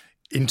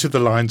the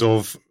lines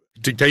of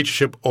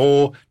dictatorship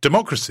or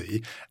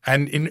democracy,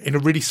 and in a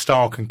really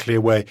stark and clear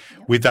way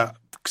with that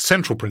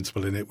central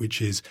principle in it,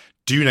 which is,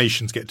 do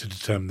nations get to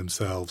determine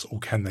themselves, or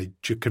can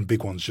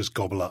big ones just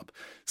gobble up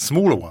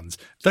smaller ones?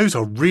 Those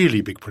are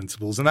really big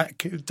principles, and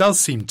that does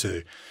seem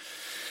to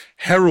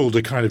herald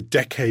a kind of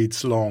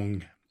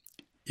decades-long,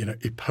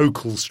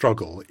 epochal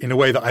struggle in a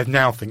way that I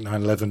now think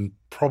 9/11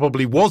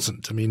 probably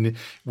wasn't. I mean,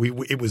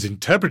 it was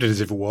interpreted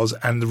as if it was,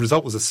 and the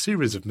result was a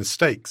series of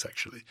mistakes,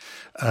 actually,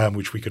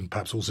 which we can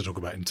perhaps also talk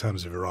about in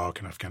terms of Iraq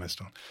and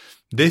Afghanistan.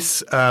 The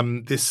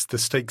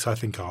stakes, I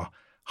think, are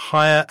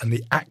higher, and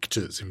the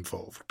actors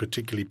involved,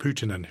 particularly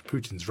Putin and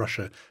Putin's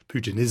Russia,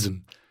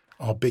 Putinism,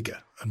 are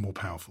bigger and more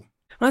powerful.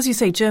 Well, as you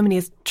say, Germany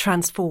has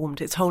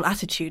transformed its whole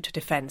attitude to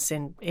defence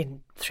in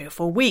 3 or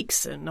 4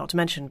 weeks, and not to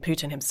mention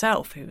Putin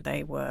himself, who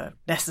they were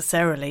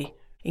necessarily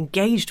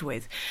engaged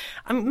with.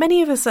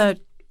 Many of us are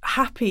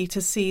happy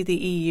to see the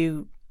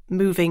EU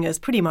moving as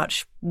pretty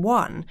much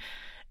one,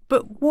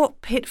 but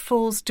what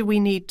pitfalls do we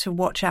need to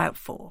watch out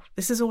for?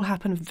 This has all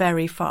happened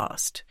very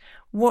fast.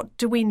 What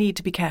do we need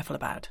to be careful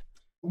about?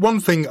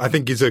 One thing I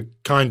think is a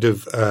kind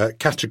of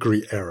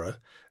category error,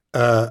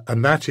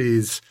 and that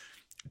is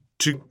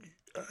to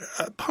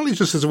partly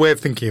just as a way of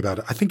thinking about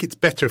it. I think it's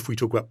better if we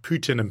talk about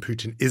Putin and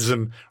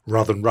Putinism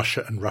rather than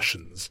Russia and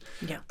Russians.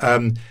 Yeah.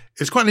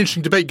 It's quite an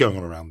interesting debate going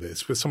on around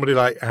this, with somebody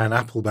like Anne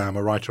Applebaum,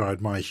 a writer I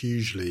admire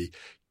hugely,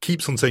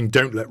 keeps on saying,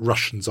 don't let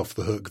Russians off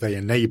the hook. They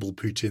enable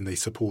Putin, they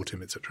support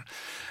him, etc.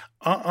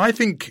 I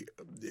think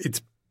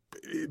it's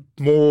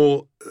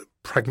more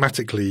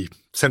pragmatically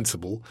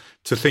sensible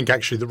to think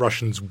actually the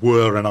Russians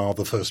were and are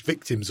the first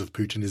victims of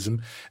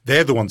Putinism.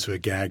 They're the ones who are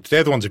gagged.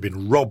 They're the ones who've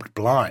been robbed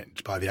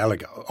blind by the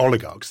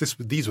oligarchs.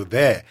 These were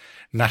their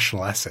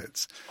national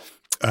assets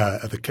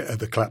at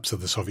the collapse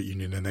of the Soviet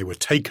Union, and they were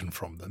taken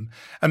from them.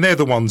 And they're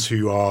the ones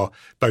who are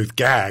both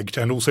gagged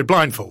and also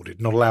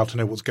blindfolded, not allowed to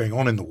know what's going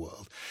on in the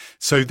world.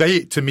 So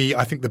to me,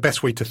 I think the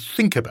best way to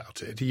think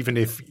about it, even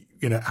if,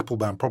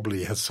 Applebaum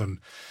probably has some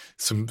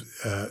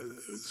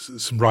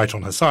right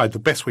on her side, the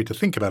best way to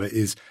think about it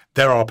is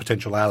there are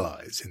potential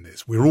allies in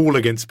this. We're all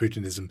against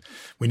Putinism.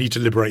 We need to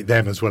liberate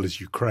them as well as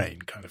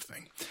Ukraine, kind of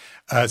thing.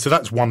 So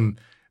that's one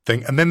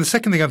thing. And then the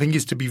second thing I think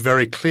is to be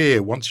very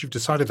clear, once you've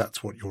decided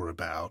that's what you're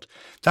about,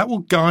 that will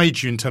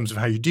guide you in terms of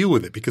how you deal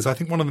with it. Because I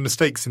think one of the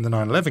mistakes in the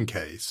 9/11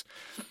 case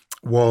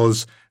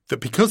was that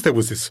because there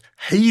was this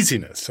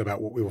haziness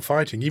about what we were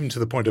fighting, even to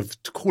the point of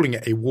calling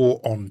it a war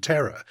on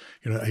terror,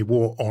 a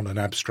war on an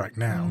abstract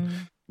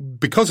noun,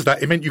 because of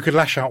that, it meant you could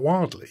lash out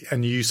wildly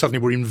and you suddenly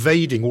were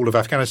invading all of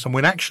Afghanistan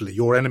when actually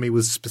your enemy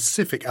was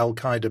specific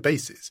al-Qaeda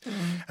bases.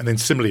 And then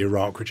similarly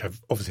Iraq, which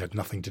obviously had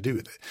nothing to do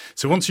with it.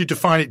 So once you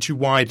define it too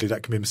widely,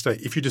 that can be a mistake.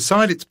 If you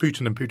decide it's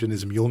Putin and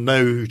Putinism, you'll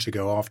know who to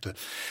go after.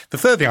 The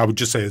third thing I would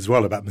just say as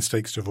well about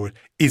mistakes to avoid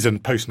is a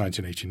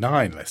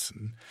post-1989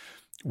 lesson,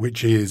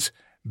 which is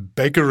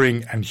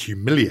beggaring and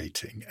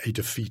humiliating a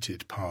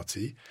defeated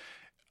party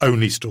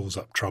only stores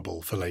up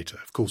trouble for later.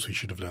 Of course, we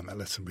should have learned that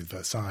lesson with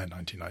Versailles in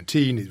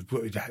 1919.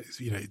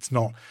 It's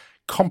not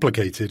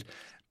complicated,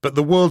 but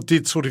the world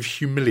did sort of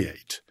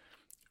humiliate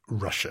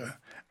Russia.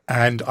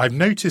 And I've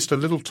noticed a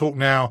little talk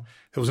now.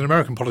 There was an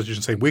American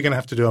politician saying, we're going to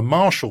have to do a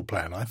Marshall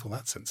Plan. I thought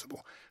that's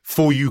sensible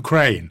for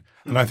Ukraine.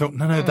 And I thought,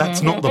 no,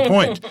 that's not the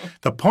point.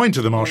 The point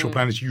of the Marshall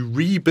Plan is you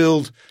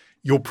rebuild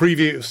your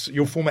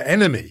former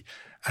enemy.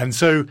 And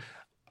so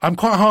I'm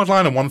quite a hard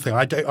line on one thing.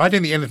 I don't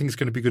think anything's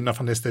going to be good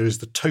enough unless there is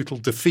the total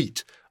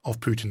defeat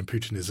of Putin and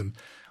Putinism.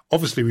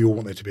 Obviously, we all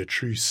want there to be a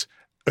truce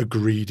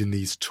agreed in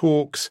these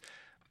talks,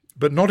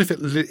 but not if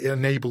it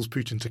enables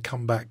Putin to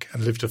come back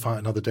and live to fight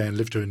another day and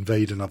live to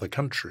invade another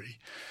country.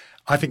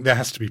 I think there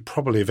has to be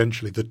probably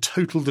eventually the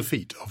total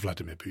defeat of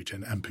Vladimir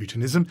Putin and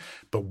Putinism.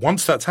 But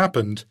once that's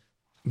happened,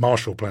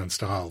 Marshall Plan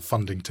style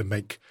funding to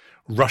make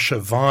Russia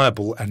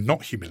viable and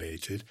not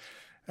humiliated,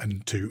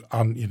 and to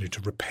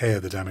repair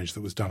the damage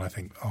that was done, I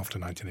think, after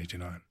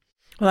 1989.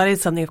 Well, that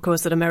is something, of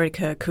course, that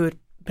America could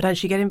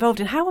potentially get involved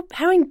in. How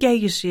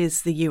engaged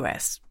is the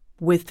US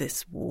with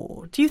this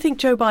war? Do you think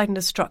Joe Biden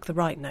has struck the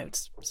right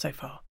notes so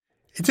far?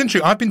 It's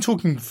interesting. I've been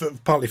talking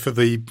partly for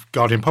the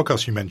Guardian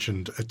podcast you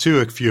mentioned to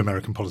a few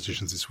American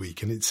politicians this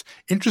week, and it's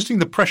interesting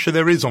the pressure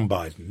there is on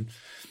Biden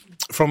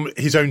from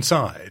his own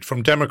side,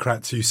 from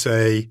Democrats who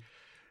say,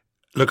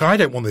 look, I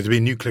don't want there to be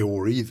a nuclear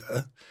war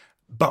either,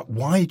 but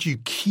why do you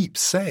keep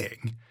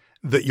saying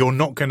that you're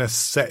not going to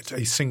set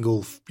a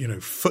single,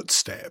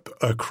 footstep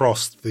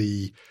across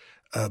the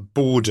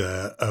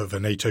border of a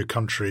NATO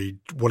country?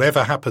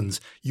 Whatever happens,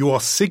 you are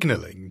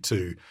signaling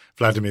to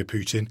Vladimir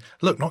Putin,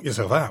 look, knock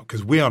yourself out,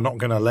 because we are not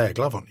going to lay a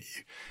glove on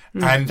you.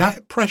 And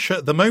that pressure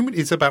at the moment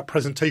is about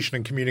presentation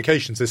and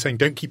communications. They're saying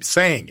don't keep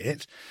saying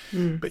it,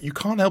 but you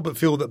can't help but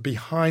feel that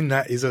behind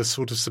that is a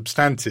sort of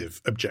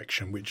substantive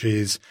objection, which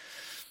is,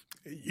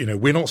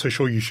 we're not so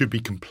sure you should be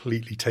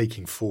completely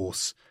taking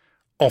force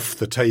off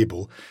the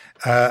table.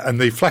 And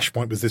the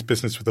flashpoint was this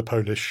business with the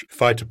Polish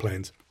fighter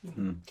planes.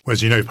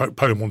 Whereas,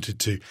 Poland wanted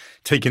to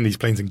take in these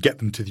planes and get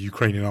them to the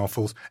Ukrainian Air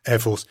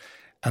Force.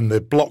 And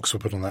the blocks were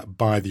put on that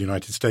by the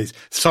United States.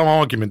 Some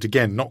argument,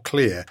 again, not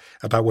clear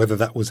about whether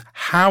that was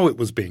how it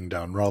was being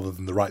done rather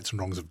than the rights and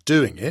wrongs of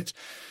doing it.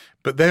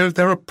 But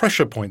there are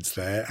pressure points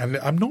there. And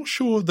I'm not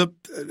sure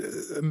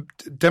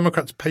that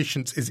Democrats'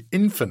 patience is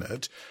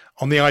infinite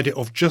on the idea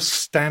of just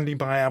standing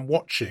by and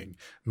watching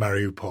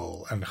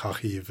Mariupol and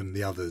Kharkiv and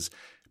the others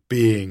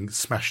being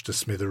smashed to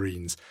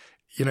smithereens.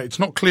 It's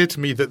not clear to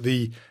me that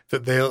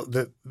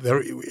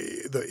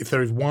if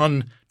there is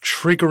one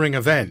triggering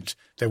event,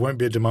 there won't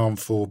be a demand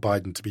for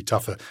Biden to be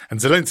tougher. And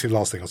Zelensky, the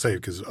last thing I'll say,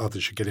 because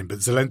others should get in, but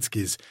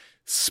Zelensky's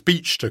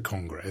speech to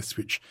Congress,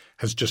 which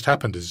has just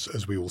happened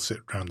as we all sit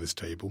around this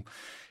table,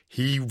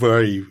 he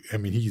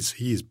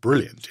is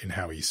brilliant in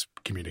how he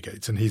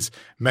communicates. And his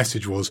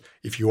message was,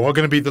 if you are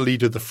going to be the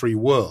leader of the free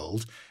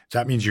world,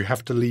 that means you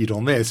have to lead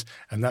on this,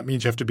 and that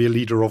means you have to be a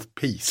leader of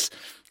peace.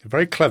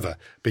 Very clever,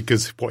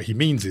 because what he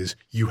means is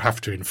you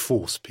have to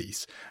enforce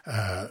peace.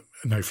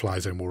 No-fly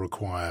zone will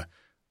require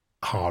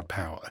hard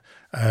power.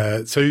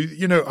 At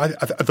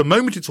the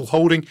moment it's all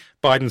holding.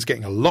 Biden's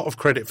getting a lot of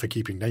credit for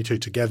keeping NATO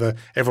together.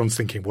 Everyone's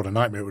thinking what a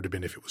nightmare it would have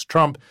been if it was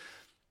Trump.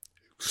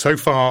 So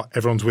far,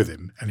 everyone's with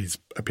him, and his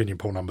opinion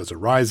poll numbers are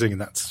rising, and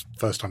that's the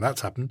first time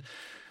that's happened.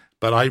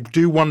 But I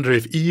do wonder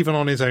if even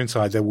on his own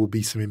side there will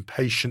be some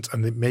impatience,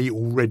 and it may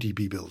already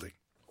be building.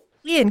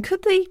 Ian,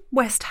 could the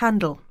West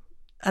handle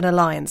an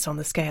alliance on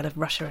the scale of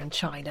Russia and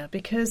China?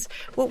 Because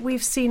what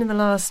we've seen in the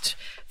last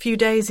few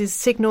days is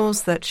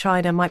signals that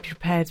China might be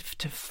prepared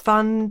to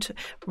fund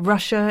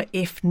Russia,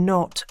 if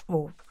not,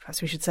 or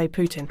perhaps we should say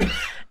Putin,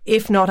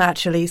 if not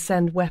actually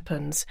send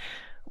weapons.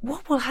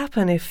 What will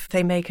happen if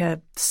they make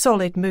a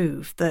solid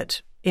move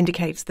that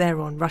indicates they're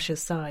on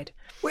Russia's side?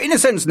 Well, in a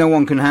sense, no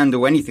one can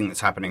handle anything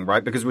that's happening,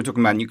 right? Because we're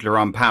talking about nuclear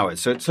armed powers.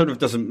 So it sort of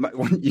doesn't –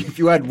 if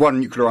you add one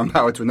nuclear armed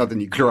power to another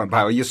nuclear armed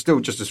power, you're still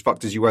just as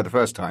fucked as you were the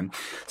first time.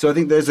 So I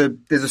think there's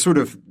a sort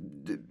of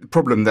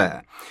problem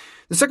there.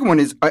 The second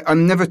one is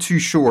I'm never too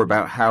sure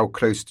about how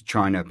close to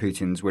China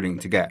Putin's willing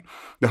to get.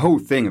 The whole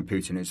thing of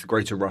Putin is the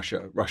greater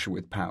Russia, Russia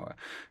with power.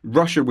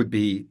 Russia would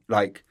be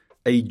like –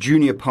 a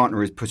junior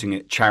partner is putting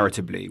it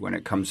charitably when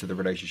it comes to the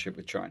relationship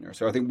with China.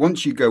 So I think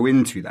once you go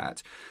into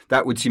that,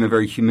 that would seem a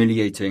very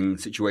humiliating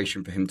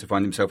situation for him to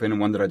find himself in, and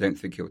one that I don't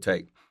think he'll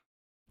take.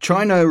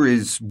 China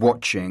is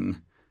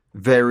watching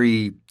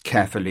very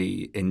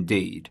carefully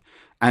indeed,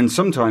 and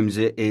sometimes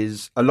it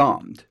is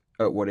alarmed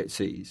at what it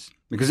sees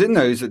because it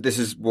knows that this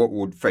is what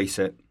would face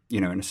it,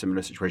 in a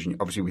similar situation.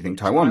 Obviously, we think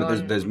Taiwan,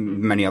 but there's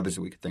many others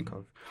that we could think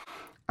of.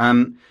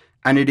 And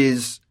it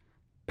is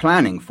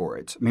planning for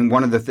it. I mean,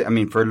 one of the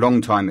for a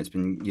long time it's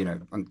been,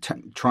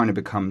 trying to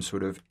become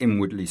sort of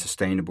inwardly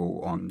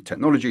sustainable on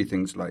technology,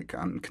 things like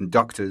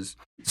conductors.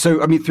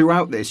 So,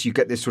 throughout this, you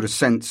get this sort of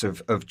sense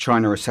of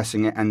China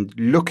assessing it and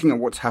looking at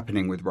what's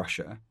happening with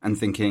Russia and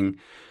thinking,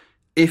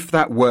 if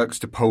that works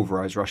to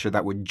pulverize Russia,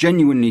 that would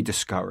genuinely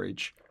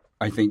discourage,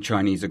 I think,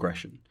 Chinese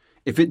aggression.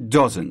 If it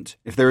doesn't,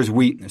 if there is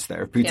weakness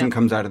there, if Putin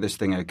comes out of this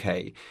thing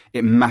okay,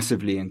 it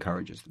massively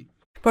encourages them.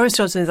 Boris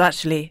Johnson is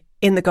actually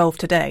in the Gulf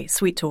today,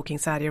 sweet-talking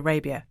Saudi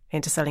Arabia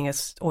into selling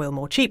us oil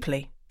more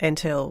cheaply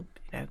until,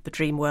 the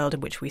dream world in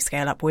which we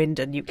scale up wind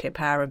and nuclear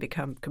power and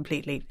become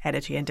completely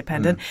energy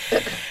independent.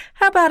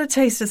 How bad a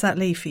taste does that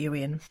leave for you,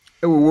 Ian?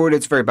 Well,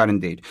 it's very bad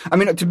indeed. I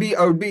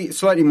would be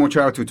slightly more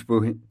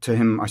charitable to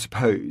him, I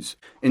suppose,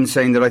 in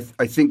saying that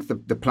I think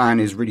the plan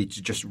is really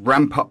to just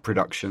ramp up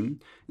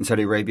production in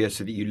Saudi Arabia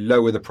so that you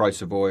lower the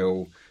price of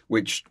oil,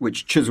 which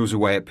chisels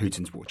away at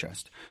Putin's war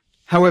chest.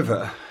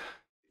 However,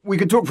 we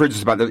could talk for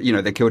instance about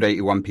they killed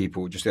 81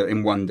 people just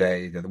in one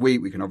day the other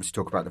week. We can obviously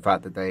talk about the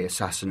fact that they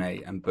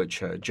assassinate and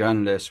butcher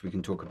journalists. We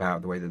can talk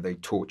about the way that they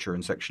torture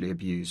and sexually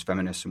abuse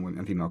feminists and women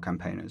and female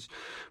campaigners.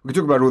 We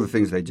can talk about all the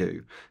things they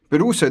do.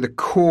 But also the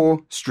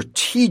core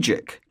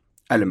strategic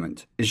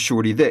element is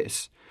surely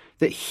this,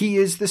 that he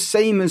is the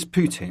same as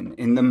Putin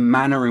in the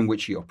manner in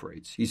which he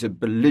operates. He's a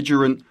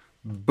belligerent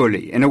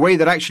bully in a way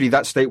that actually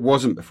that state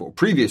wasn't before.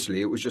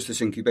 Previously, it was just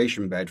this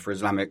incubation bed for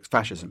Islamic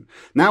fascism.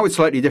 Now it's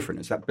slightly different.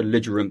 It's that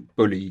belligerent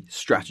bully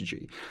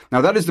strategy.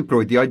 Now that is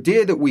deployed. The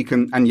idea that we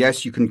can, and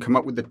yes, you can come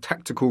up with the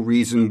tactical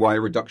reason why a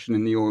reduction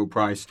in the oil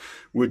price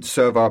would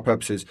serve our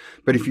purposes.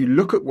 But if you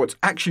look at what's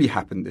actually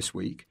happened this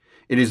week,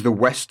 it is the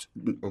West,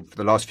 or for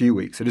the last few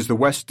weeks, it is the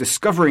West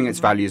discovering its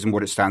values and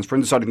what it stands for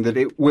and deciding that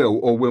it will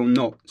or will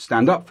not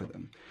stand up for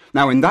them.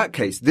 Now, in that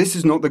case, this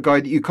is not the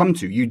guy that you come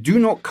to. You do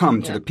not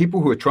come to the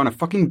people who are trying to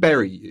fucking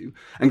bury you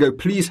and go,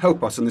 please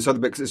help us on this other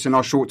bit because it's in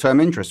our short-term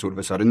interest all of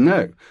a sudden.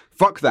 No.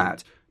 Fuck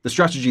that. The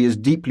strategy is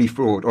deeply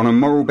flawed on a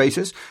moral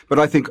basis, but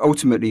I think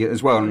ultimately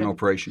as well on an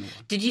operational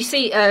one. Did you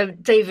see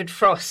David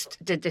Frost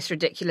did this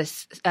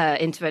ridiculous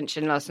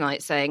intervention last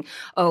night saying,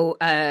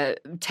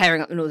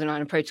 tearing up the Northern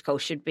Ireland Protocol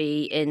should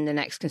be in the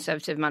next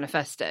Conservative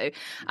manifesto.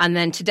 And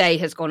then today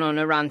has gone on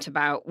a rant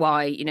about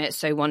why, it's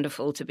so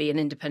wonderful to be an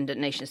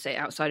independent nation state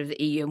outside of the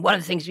EU. And one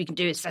of the things we can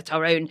do is set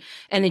our own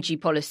energy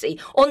policy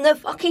on the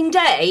fucking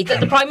day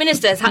that the Prime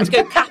Minister has had to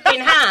go cap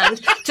in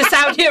hand to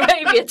Saudi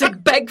Arabia to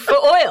beg for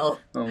oil.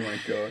 Oh, my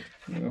God.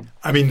 Yeah.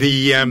 I mean,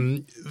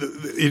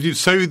 it is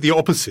so the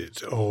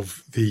opposite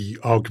of the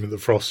argument that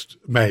Frost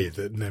made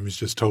that Nem has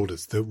just told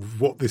us, that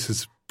what this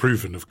has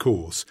proven, of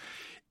course,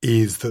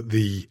 is that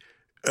the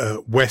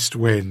West,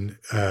 when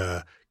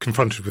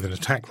confronted with an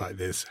attack like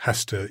this,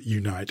 has to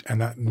unite,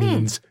 and that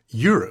means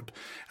Europe.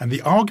 And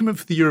the argument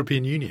for the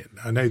European Union,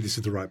 I know this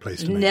is the right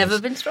place to make never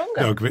been stronger.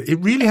 Argument. It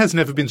really has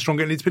never been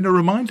stronger, and it's been a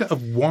reminder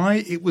of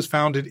why it was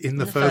founded in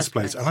the first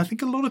place. And I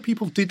think a lot of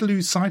people did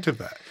lose sight of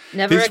that.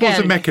 This was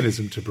a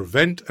mechanism to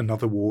prevent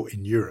another war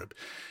in Europe.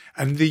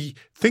 And the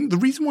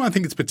reason why I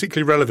think it's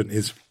particularly relevant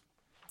is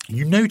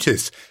you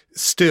notice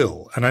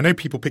still, and I know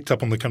people picked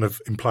up on the kind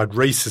of implied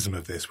racism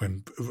of this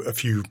when a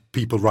few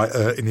people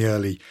in the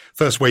early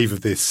first wave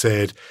of this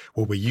said,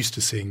 well, we're used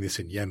to seeing this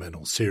in Yemen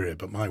or Syria,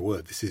 but my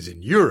word, this is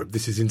in Europe.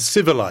 This is in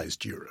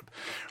civilized Europe,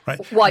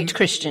 right? White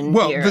Christian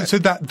Europe. So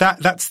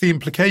that's the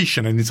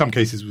implication, and in some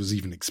cases was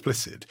even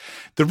explicit.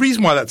 The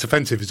reason why that's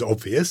offensive is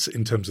obvious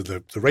in terms of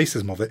the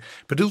racism of it,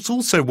 but it's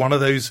also one of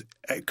those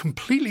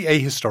completely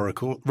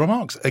ahistorical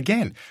remarks.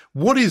 Again,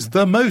 what is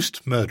the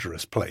most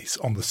murderous place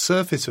on the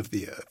surface of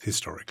the earth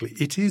historically?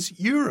 It is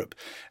Europe.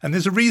 And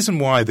there's a reason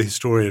why the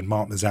historian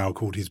Mark Mazow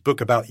called his book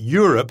about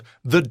Europe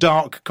the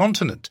dark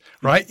continent,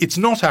 right? It's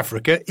not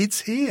Africa,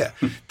 it's here.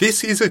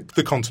 This is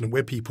the continent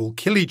where people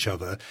kill each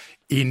other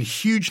in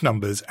huge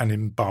numbers and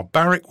in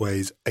barbaric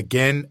ways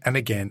again and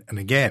again and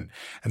again.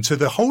 And so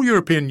the whole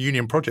European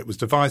Union project was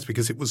devised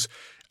because it was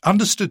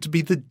understood to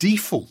be the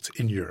default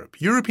in Europe.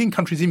 European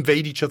countries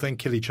invade each other and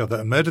kill each other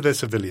and murder their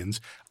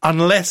civilians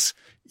unless,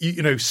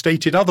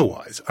 stated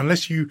otherwise,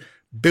 unless you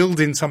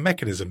build in some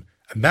mechanism.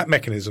 And that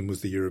mechanism was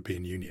the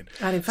European Union.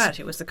 And in fact,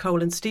 it was the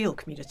coal and steel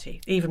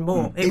community, even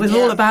more. It was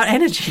all about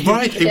energy.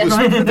 Right. It was.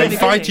 They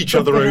fight each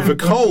other over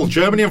coal.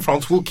 Germany and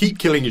France will keep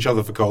killing each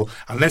other for coal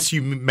unless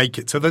you make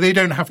it so that they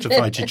don't have to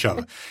fight each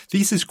other.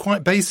 This is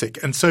quite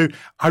basic. And so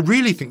I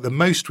really think the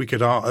most we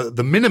could ask,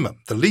 the minimum,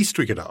 the least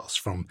we could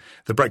ask from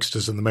the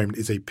Brexiters at the moment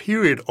is a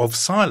period of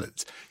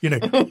silence.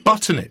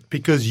 Button it,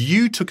 because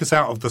you took us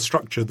out of the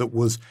structure that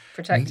was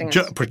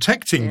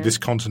protecting this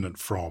continent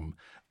from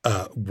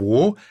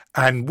war,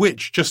 and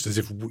which, just as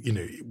if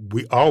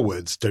our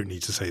words don't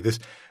need to say this,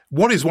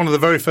 what is one of the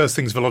very first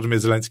things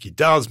Volodymyr Zelensky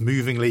does,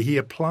 movingly, he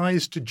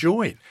applies to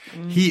join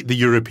the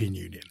European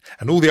Union.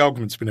 And all the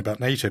arguments have been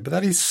about NATO, but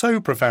that is so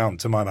profound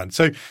to my mind.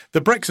 So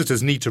the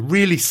Brexiters need to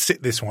really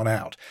sit this one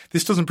out.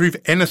 This doesn't prove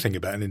anything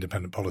about an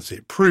independent policy.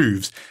 It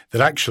proves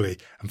that actually,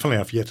 and funnily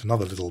enough, yet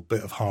another little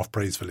bit of half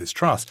praise for Liz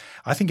Truss,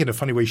 I think in a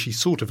funny way she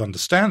sort of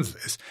understands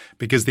this,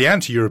 because the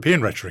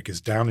anti-European rhetoric is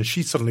down and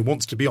she suddenly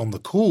wants to be on the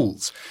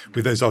calls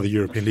with those other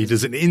European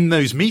leaders and in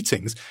those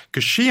meetings,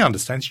 because she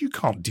understands you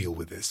can't deal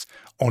with this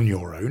on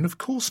your own. Of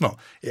course not.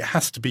 It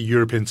has to be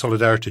European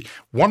solidarity.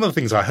 One of the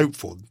things I hope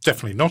for,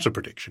 definitely not a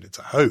prediction, it's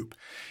a hope,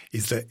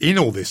 is that in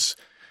all this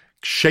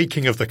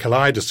shaking of the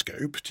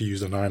kaleidoscope, to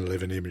use a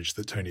 9/11 image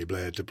that Tony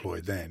Blair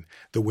deployed then,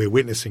 that we're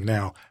witnessing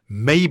now,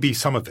 maybe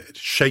some of it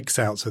shakes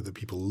out so that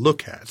people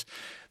look at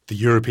the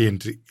European,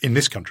 in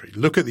this country,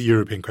 look at the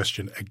European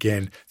question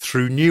again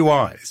through new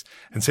eyes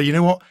and say, you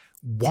know what?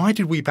 Why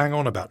did we bang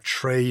on about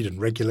trade and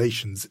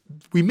regulations?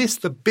 We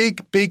missed the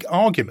big, big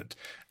argument.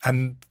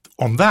 And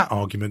on that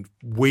argument,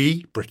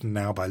 we, Britain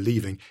now, by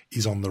leaving,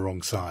 is on the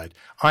wrong side.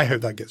 I hope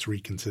that gets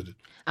reconsidered.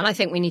 And I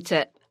think we need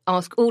to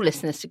ask all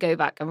listeners to go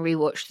back and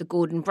rewatch the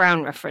Gordon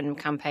Brown referendum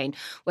campaign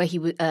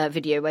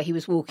video where he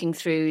was walking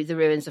through the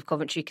ruins of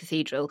Coventry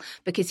Cathedral,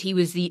 because he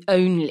was the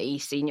only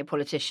senior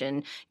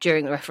politician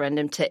during the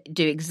referendum to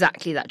do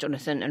exactly that,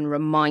 Jonathan, and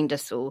remind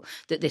us all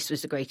that this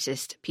was the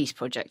greatest peace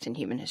project in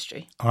human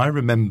history. I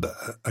remember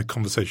a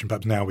conversation,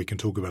 perhaps now we can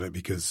talk about it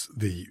because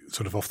the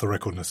sort of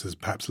off-the-recordness has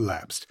perhaps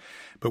lapsed,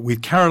 but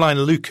with Caroline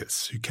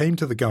Lucas, who came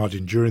to The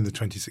Guardian during the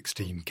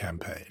 2016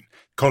 campaign.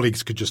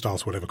 Colleagues could just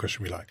ask whatever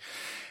question we like.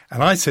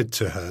 And I said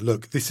to her,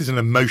 look, this is an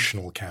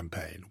emotional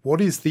campaign.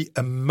 What is the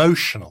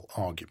emotional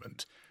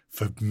argument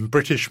for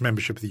British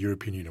membership of the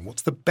European Union?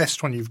 What's the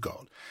best one you've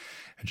got?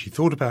 And she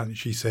thought about it.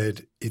 She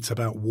said, it's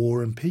about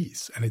war and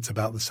peace, and it's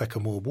about the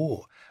Second World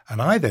War.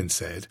 And I then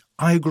said,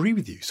 I agree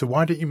with you. So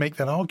why don't you make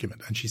that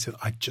argument? And she said,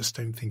 I just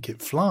don't think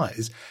it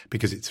flies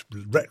because it's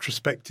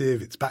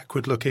retrospective, it's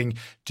backward looking.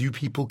 Do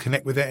people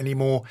connect with it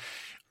anymore?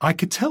 I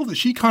could tell that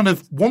she kind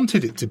of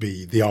wanted it to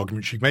be the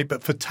argument she'd made,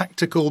 but for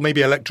tactical,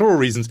 maybe electoral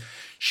reasons,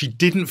 she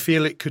didn't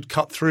feel it could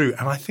cut through.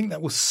 And I think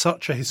that was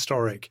such a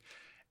historic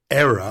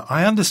error.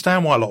 I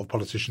understand why a lot of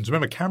politicians,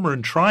 remember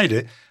Cameron tried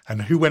it,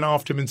 and who went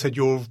after him and said,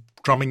 you're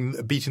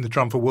beating the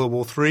drum for World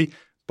War III?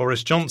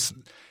 Boris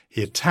Johnson.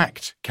 He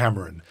attacked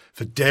Cameron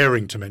for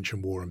daring to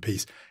mention war and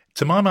peace.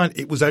 To my mind,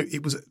 it was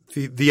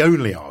the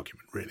only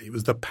argument, really. It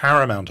was the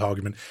paramount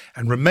argument.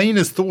 And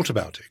Remainers thought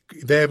about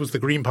it. There was the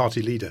Green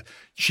Party leader.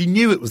 She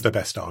knew it was the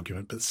best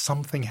argument, but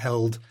something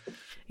held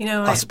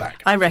us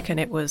back. I reckon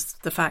it was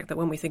the fact that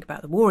when we think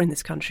about the war in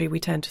this country, we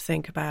tend to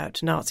think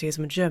about Nazism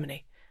and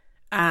Germany.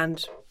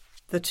 And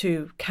the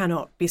two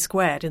cannot be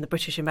squared in the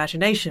British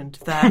imagination,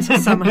 that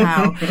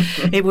somehow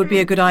it would be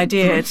a good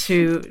idea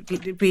to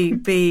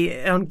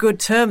be on good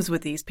terms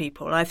with these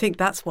people. And I think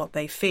that's what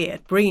they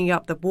feared. Bringing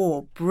up the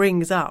war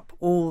brings up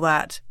all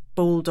that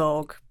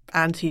bulldog,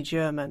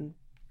 anti-German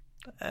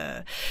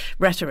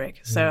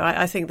rhetoric. So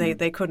I think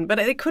they couldn't. But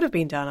it could have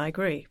been done, I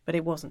agree, but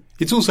it wasn't.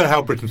 It's also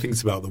how Britain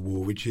thinks about the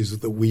war, which is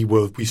that we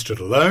stood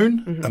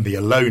alone, and the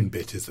alone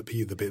bit is the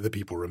bit that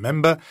people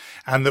remember,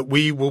 and that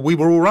we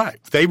were all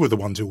right. They were the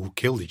ones who all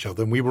killed each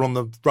other, and we were on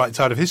the right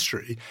side of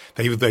history.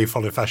 They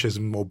followed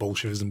fascism or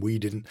Bolshevism, we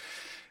didn't.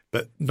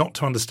 But not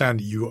to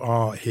understand you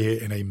are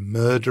here in a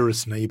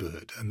murderous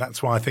neighbourhood. And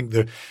that's why I think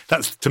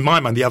that's, to my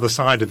mind, the other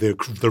side of the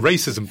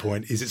racism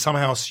point is it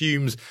somehow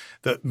assumes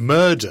that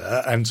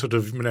murder and sort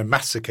of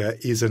massacre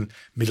is a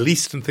Middle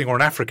Eastern thing or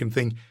an African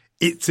thing.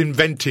 It's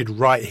invented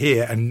right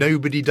here, and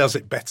nobody does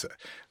it better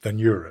than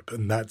Europe.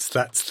 And that's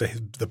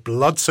the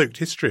blood-soaked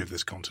history of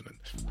this continent.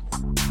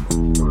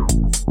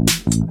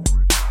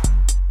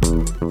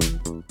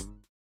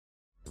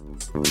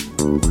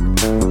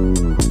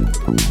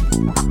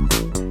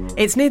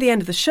 It's near the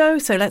end of the show,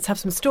 so let's have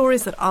some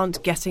stories that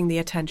aren't getting the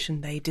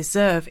attention they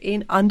deserve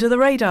in Under the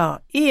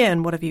Radar.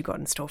 Ian, what have you got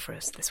in store for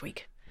us this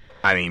week?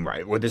 I mean,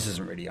 right, well, this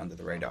isn't really under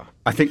the radar.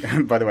 I think,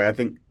 by the way,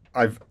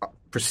 I've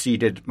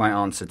preceded my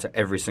answer to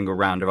every single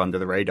round of Under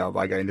the Radar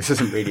by going, this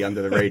isn't really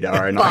under the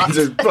radar. And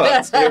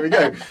but here we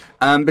go.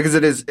 Because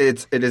it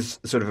is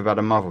sort of about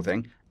a Marvel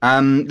thing.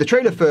 The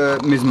trailer for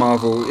Ms.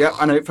 Marvel, yeah,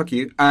 I know, fuck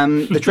you.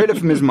 The trailer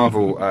for Ms.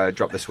 Marvel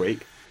dropped this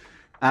week.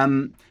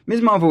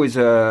 Ms. Marvel is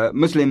a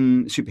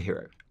Muslim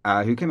superhero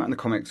who came out in the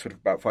comics sort of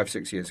about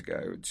 5-6 years ago.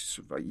 It's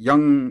sort of a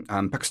young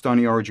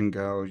Pakistani origin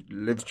girl,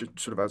 lives just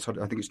sort of outside,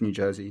 I think it's New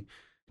Jersey,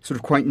 sort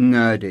of quite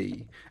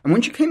nerdy. And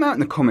when she came out in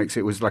the comics,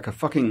 it was like a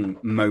fucking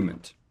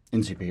moment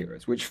in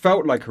superheroes, which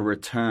felt like a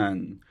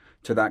return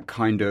to that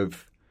kind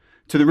of,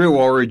 to the real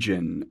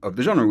origin of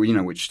the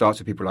genre, which starts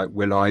with people like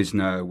Will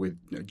Eisner, with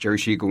Jerry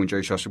Siegel and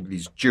Joe Shuster, with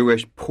these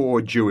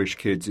poor Jewish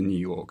kids in New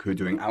York who are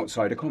doing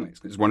outsider comics.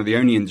 It's one of the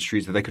only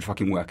industries that they could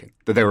fucking work in,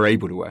 that they were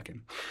able to work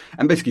in.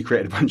 And basically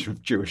created a bunch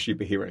of Jewish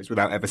superheroes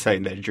without ever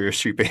saying they're Jewish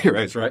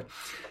superheroes, right?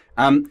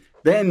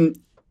 Then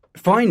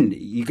finally,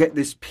 you get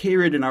this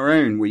period in our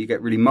own where you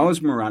get really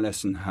Miles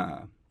Morales and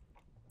her,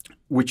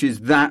 which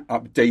is that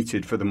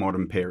updated for the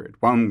modern period.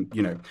 One,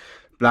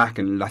 Black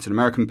and Latin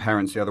American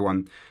parents, the other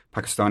one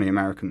Pakistani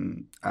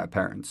American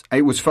parents.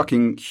 It was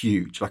fucking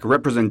huge, like a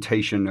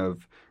representation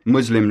of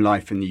Muslim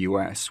life in the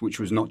US, which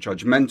was not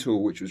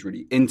judgmental, which was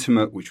really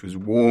intimate, which was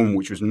warm,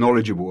 which was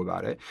knowledgeable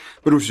about it,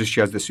 but also she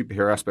has the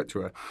superhero aspect to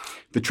her.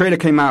 The trailer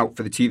came out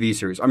for the TV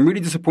series. I'm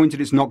really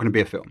disappointed it's not going to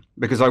be a film,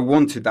 because I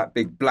wanted that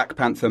big Black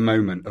Panther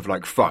moment of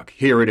like, fuck,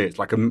 here it is,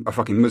 like a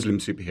fucking Muslim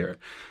superhero.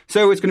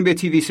 So it's going to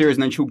be a TV series,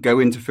 and then she'll go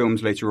into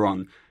films later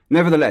on.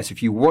 Nevertheless,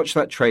 if you watch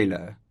that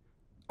trailer,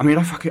 I mean,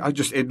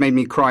 it made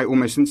me cry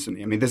almost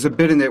instantly. I mean, there's a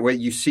bit in there where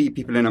you see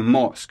people in a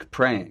mosque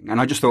praying,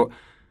 and I just thought,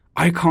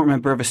 I can't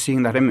remember ever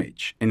seeing that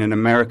image in an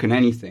American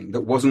anything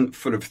that wasn't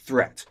full of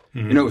threat.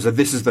 It was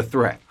this is the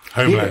threat.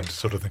 Homeland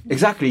sort of thing.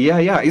 Exactly,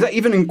 yeah.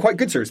 Even in quite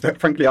good series that,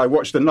 frankly, I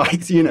watched and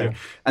liked, Yeah.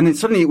 And then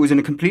suddenly it was in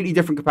a completely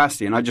different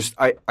capacity, and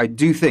I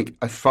do think,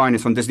 fine,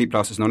 it's on Disney+,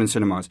 it's not in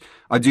cinemas,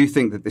 I do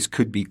think that this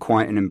could be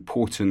quite an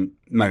important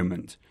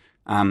moment,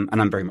 and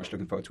I'm very much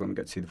looking forward to when we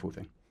get to see the full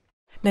thing.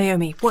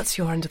 Naomi, what's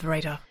your Under the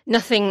Radar?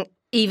 Nothing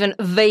even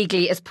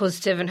vaguely as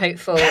positive and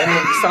hopeful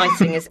and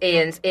exciting as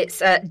Ian's.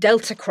 It's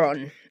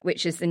Deltacron,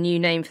 which is the new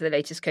name for the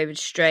latest COVID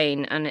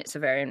strain, and it's a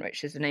variant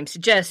which, as the name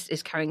suggests,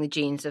 is carrying the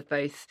genes of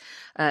both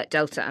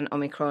Delta and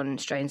Omicron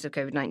strains of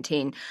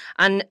COVID-19.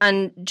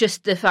 And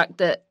just the fact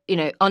that,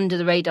 under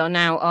the radar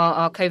now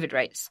are COVID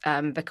rates,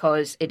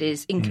 because it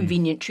is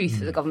inconvenient truth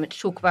for the government to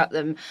talk about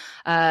them,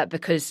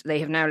 because they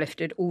have now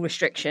lifted all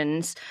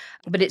restrictions.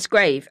 But it's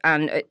grave,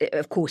 and it,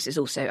 of course, is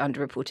also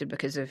underreported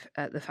because of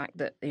the fact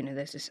that,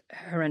 there's this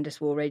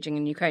horrendous war raging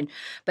in Ukraine.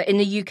 But in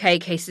the UK,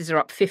 cases are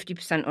up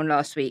 50% on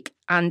last week,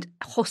 and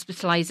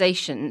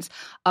hospitalisations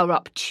are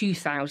up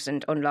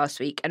 2,000 on last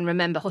week. And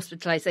remember,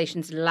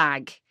 hospitalisations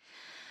lag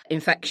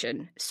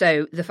infection.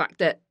 So the fact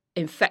that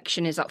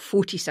infection is up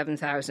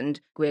 47,000,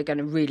 we're going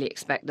to really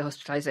expect the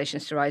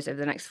hospitalisations to rise over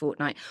the next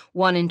fortnight.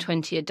 1 in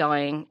 20 are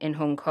dying in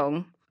Hong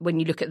Kong. When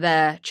you look at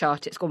their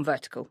chart, it's gone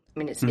vertical. I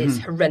mean, it's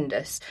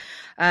horrendous.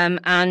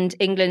 And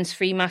England's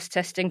free mass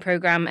testing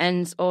programme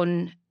ends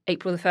on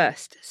April the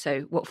 1st.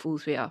 So what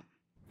fools we are.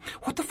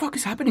 What the fuck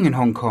is happening in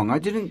Hong Kong? I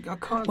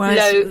can't. Well,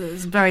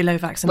 there's very low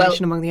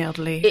vaccination among the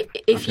elderly.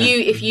 If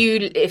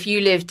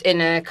you lived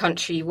in a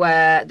country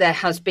where there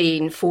has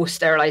been forced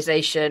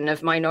sterilisation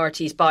of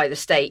minorities by the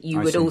state, you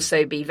would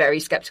also be very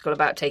sceptical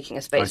about taking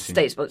a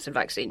state-sponsored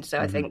vaccine. So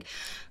I think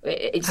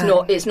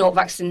it's not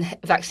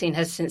vaccine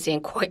hesitancy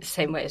in quite the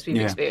same way as we've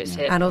experienced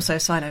here. And also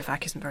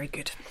Sinovac isn't very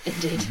good.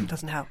 Indeed. It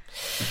doesn't help.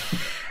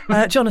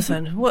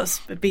 Jonathan, what's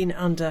been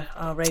under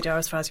our radar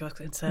as far as you're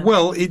concerned?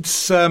 Well, it's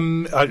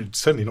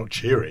certainly not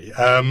cheery.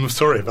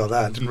 Sorry about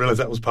that. Didn't realise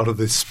that was part of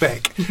this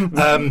spec.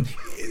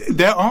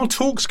 There are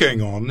talks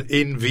going on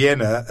in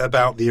Vienna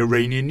about the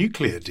Iranian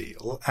nuclear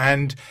deal.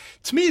 And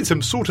to me, it's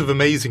a sort of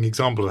amazing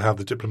example of how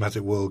the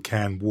diplomatic world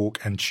can walk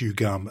and chew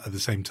gum at the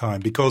same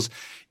time. Because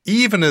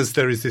even as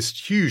there is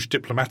this huge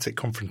diplomatic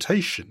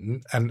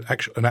confrontation and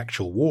an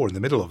actual war in the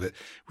middle of it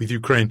with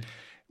Ukraine,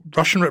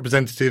 Russian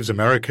representatives,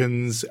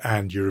 Americans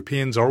and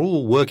Europeans are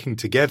all working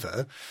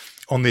together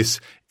on this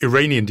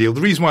Iranian deal.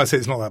 The reason why I say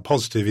it's not that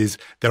positive is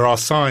there are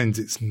signs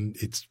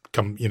it's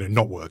come,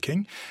 not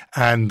working.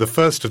 And the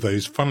first of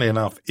those, funnily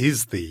enough,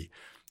 is the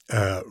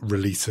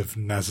release of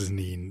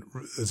Nazanin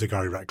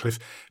Zaghari-Ratcliffe,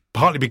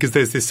 partly because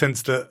there's this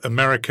sense that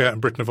America and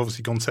Britain have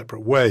obviously gone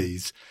separate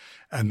ways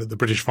and that the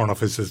British Foreign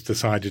Office has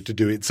decided to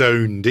do its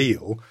own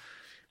deal,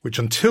 which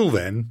until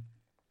then,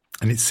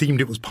 and it seemed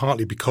it was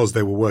partly because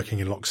they were working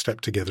in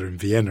lockstep together in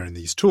Vienna in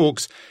these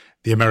talks,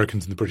 the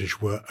Americans and the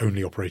British were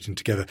only operating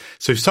together.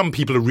 So some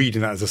people are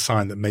reading that as a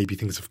sign that maybe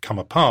things have come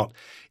apart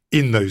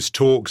in those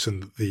talks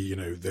and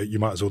that you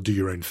might as well do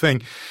your own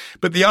thing.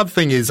 But the other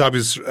thing is I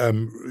was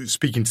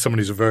speaking to someone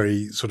who's a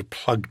very sort of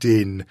plugged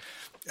in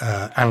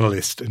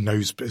analyst and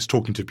is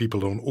talking to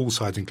people on all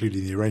sides,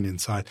 including the Iranian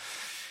side.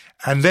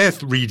 And their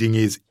reading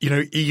is,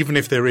 even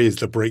if there is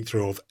the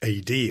breakthrough of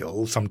a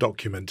deal, some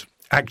document,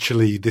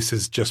 actually, this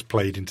has just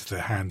played into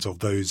the hands of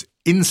those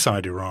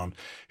inside Iran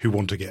who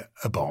want to get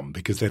a bomb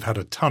because they've had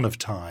a ton of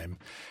time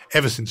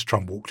ever since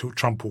Trump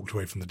walked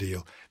away from the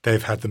deal.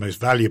 They've had the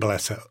most valuable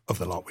asset of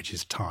the lot, which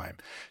is time,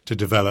 to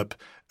develop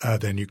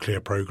their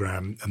nuclear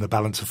program. And the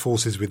balance of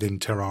forces within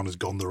Tehran has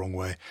gone the wrong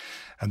way.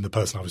 And the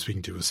person I was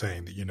speaking to was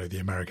saying that, the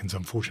Americans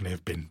unfortunately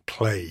have been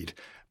played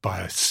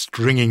by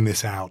stringing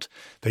this out.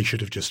 They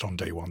should have just on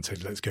day one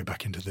said, let's go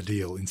back into the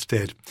deal.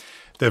 Instead,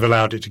 they've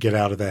allowed it to get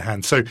out of their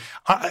hands. So,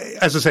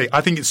 as I say, I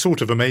think it's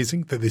sort of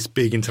amazing that this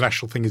big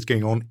international thing is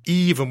going on,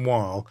 even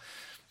while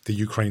the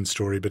Ukraine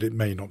story, but it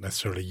may not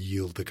necessarily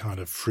yield the kind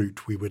of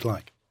fruit we would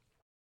like.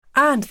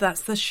 And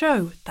that's the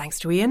show. Thanks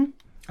to Ian.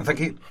 Thank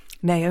you.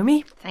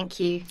 Naomi. Thank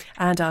you.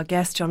 And our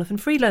guest, Jonathan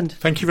Freeland.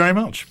 Thank you very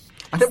much.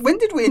 When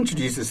did we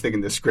introduce this thing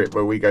in the script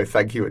where we go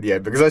thank you at the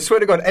end? Because I swear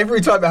to God,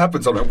 every time it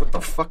happens, I'm like, what the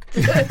fuck?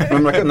 And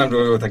I'm like,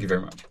 no, thank you very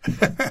much.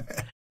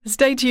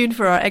 Stay tuned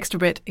for our extra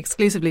bit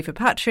exclusively for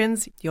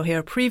patrons. You'll hear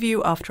a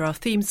preview after our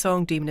theme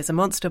song, Demon is a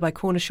Monster by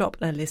Corner Shop,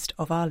 and a list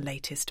of our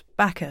latest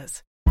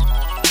backers.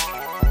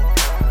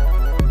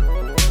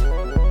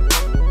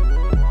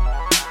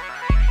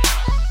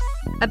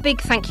 A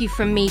big thank you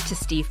from me to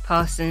Steve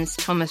Parsons,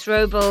 Thomas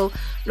Roble,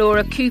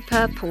 Laura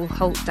Cooper, Paul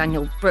Holt,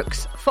 Daniel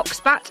Brooks,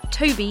 Foxbat,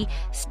 Toby,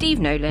 Steve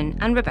Nolan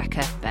and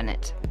Rebecca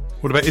Bennett.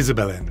 What about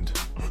Isabel End?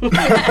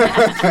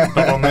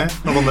 Not on there?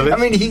 Not on the list? I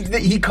mean,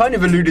 he kind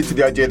of alluded to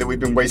the idea that we've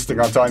been wasting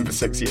our time for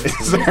 6 years.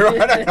 So I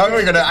don't know how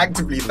we're going to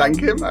actively thank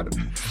him.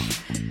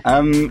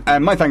 And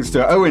my thanks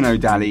to Owen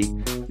O'Daly,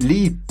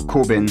 Lee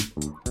Corbin,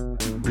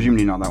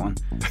 presumably not that one,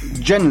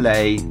 Jen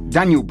Lay,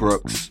 Daniel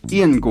Brooks,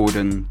 Ian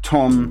Gordon,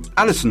 Tom,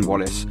 Alison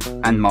Wallace,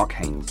 and Mark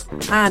Haynes.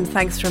 And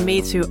thanks from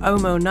me to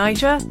Omo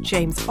Niger,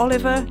 James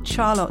Oliver,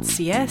 Charlotte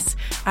CS,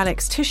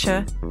 Alex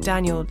Tisher,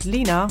 Daniel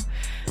Lina,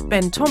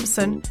 Ben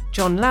Thompson,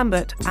 John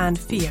Lambert, and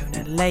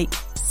Fiona Lake.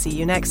 See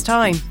you next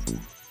time.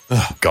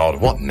 Oh,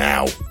 God, what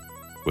now?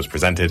 Was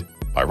presented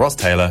by Ross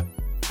Taylor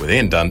with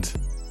Ian Dunt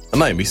and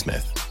Naomi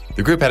Smith.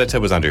 The group editor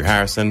was Andrew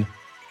Harrison.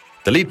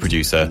 The lead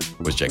producer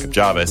was Jacob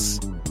Jarvis.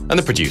 And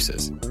the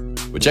producers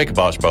were Jacob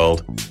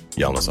Archbold,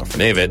 Yelena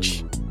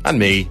Sofronievich, and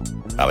me,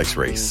 Alex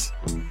Rees.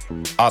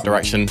 Art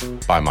direction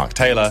by Mark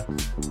Taylor.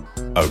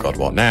 Oh God,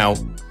 What Now?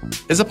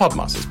 Is a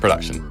Podmasters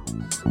production.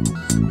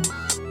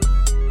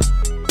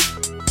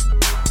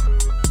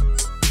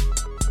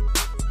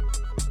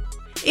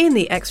 In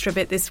the extra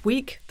bit this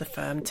week, the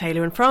firm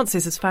Taylor &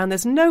 Francis has found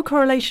there's no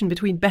correlation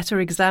between better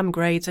exam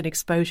grades and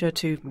exposure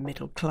to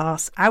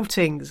middle-class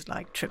outings,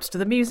 like trips to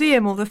the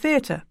museum or the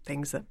theatre,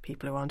 things that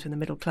people who aren't in the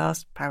middle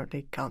class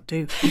apparently can't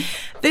do.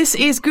 This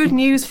is good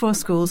news for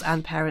schools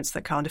and parents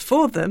that can't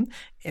afford them,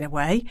 in a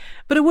way,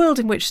 but a world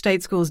in which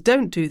state schools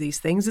don't do these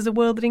things is a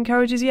world that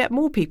encourages yet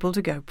more people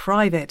to go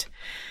private.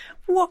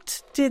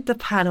 What did the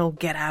panel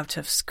get out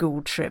of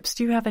school trips?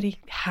 Do you have any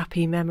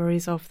happy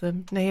memories of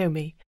them,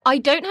 Naomi? I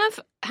don't have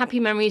happy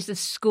memories of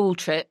school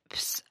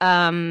trips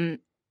because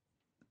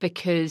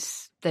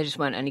there just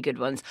weren't any good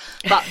ones.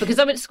 But because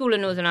I went to school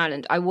in Northern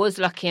Ireland, I was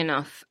lucky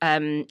enough,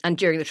 and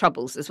during the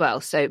Troubles as well.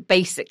 So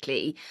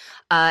basically,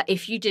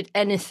 if you did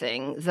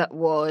anything that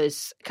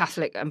was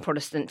Catholic and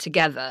Protestant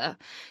together,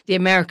 the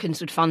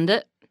Americans would fund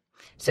it.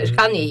 So it's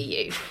kind of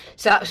EU.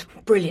 So that was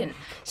brilliant.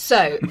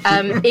 So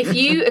if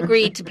you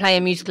agreed to play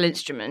a musical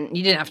instrument,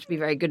 you didn't have to be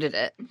very good at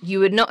it. You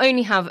would not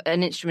only have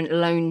an instrument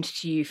loaned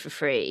to you for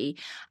free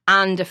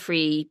and a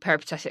free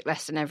peripatetic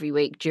lesson every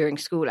week during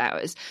school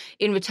hours.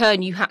 In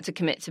return, you had to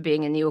commit to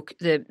being in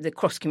the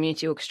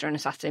cross-community orchestra on a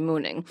Saturday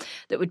morning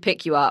that would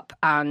pick you up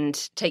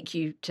and take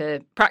you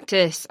to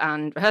practice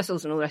and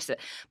rehearsals and all the rest of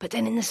it. But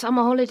then in the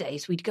summer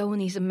holidays, we'd go on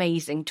these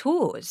amazing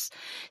tours.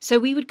 So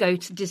we would go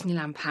to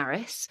Disneyland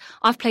Paris.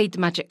 I've played the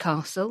Magic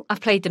Castle.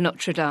 I've played the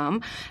Notre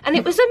Dame. And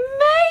it was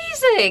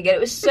amazing. It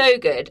was so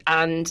good.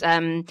 And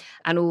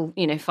all,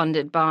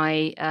 funded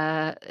by,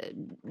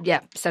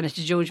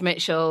 Senator George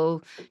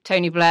Mitchell,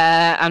 Tony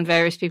Blair and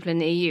various people in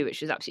the EU,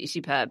 which was absolutely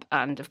superb.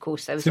 And of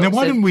course, there was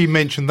why didn't we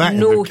mention that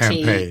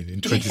naughty in the campaign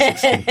in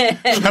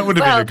 2016? That would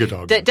have been a good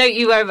argument. Don't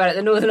you worry about it.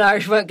 The Northern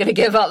Irish weren't going to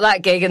give up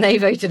that gig, and they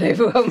voted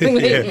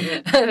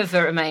overwhelmingly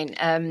for Remain.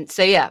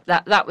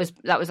 That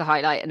was a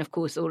highlight. And of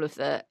course, all of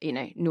the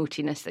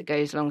naughtiness that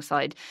goes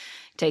alongside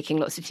taking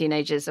lots of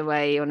teenagers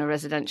away on a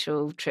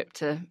residential trip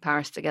to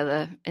Paris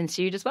together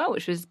ensued as well,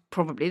 which was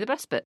probably the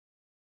best bit.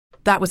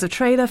 That was a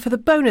trailer for the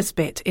bonus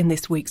bit in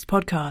this week's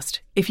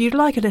podcast. If you'd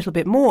like a little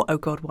bit more Oh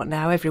God What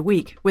Now every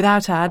week,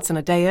 without ads and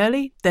a day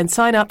early, then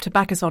sign up to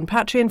back us on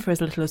Patreon for as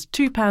little as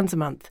 £2 a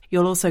month.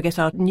 You'll also get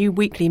our new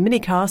weekly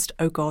minicast,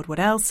 Oh God What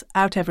Else,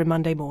 out every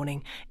Monday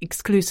morning,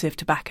 exclusive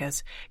to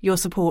backers. Your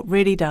support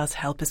really does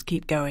help us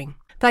keep going.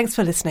 Thanks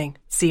for listening.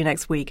 See you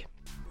next week.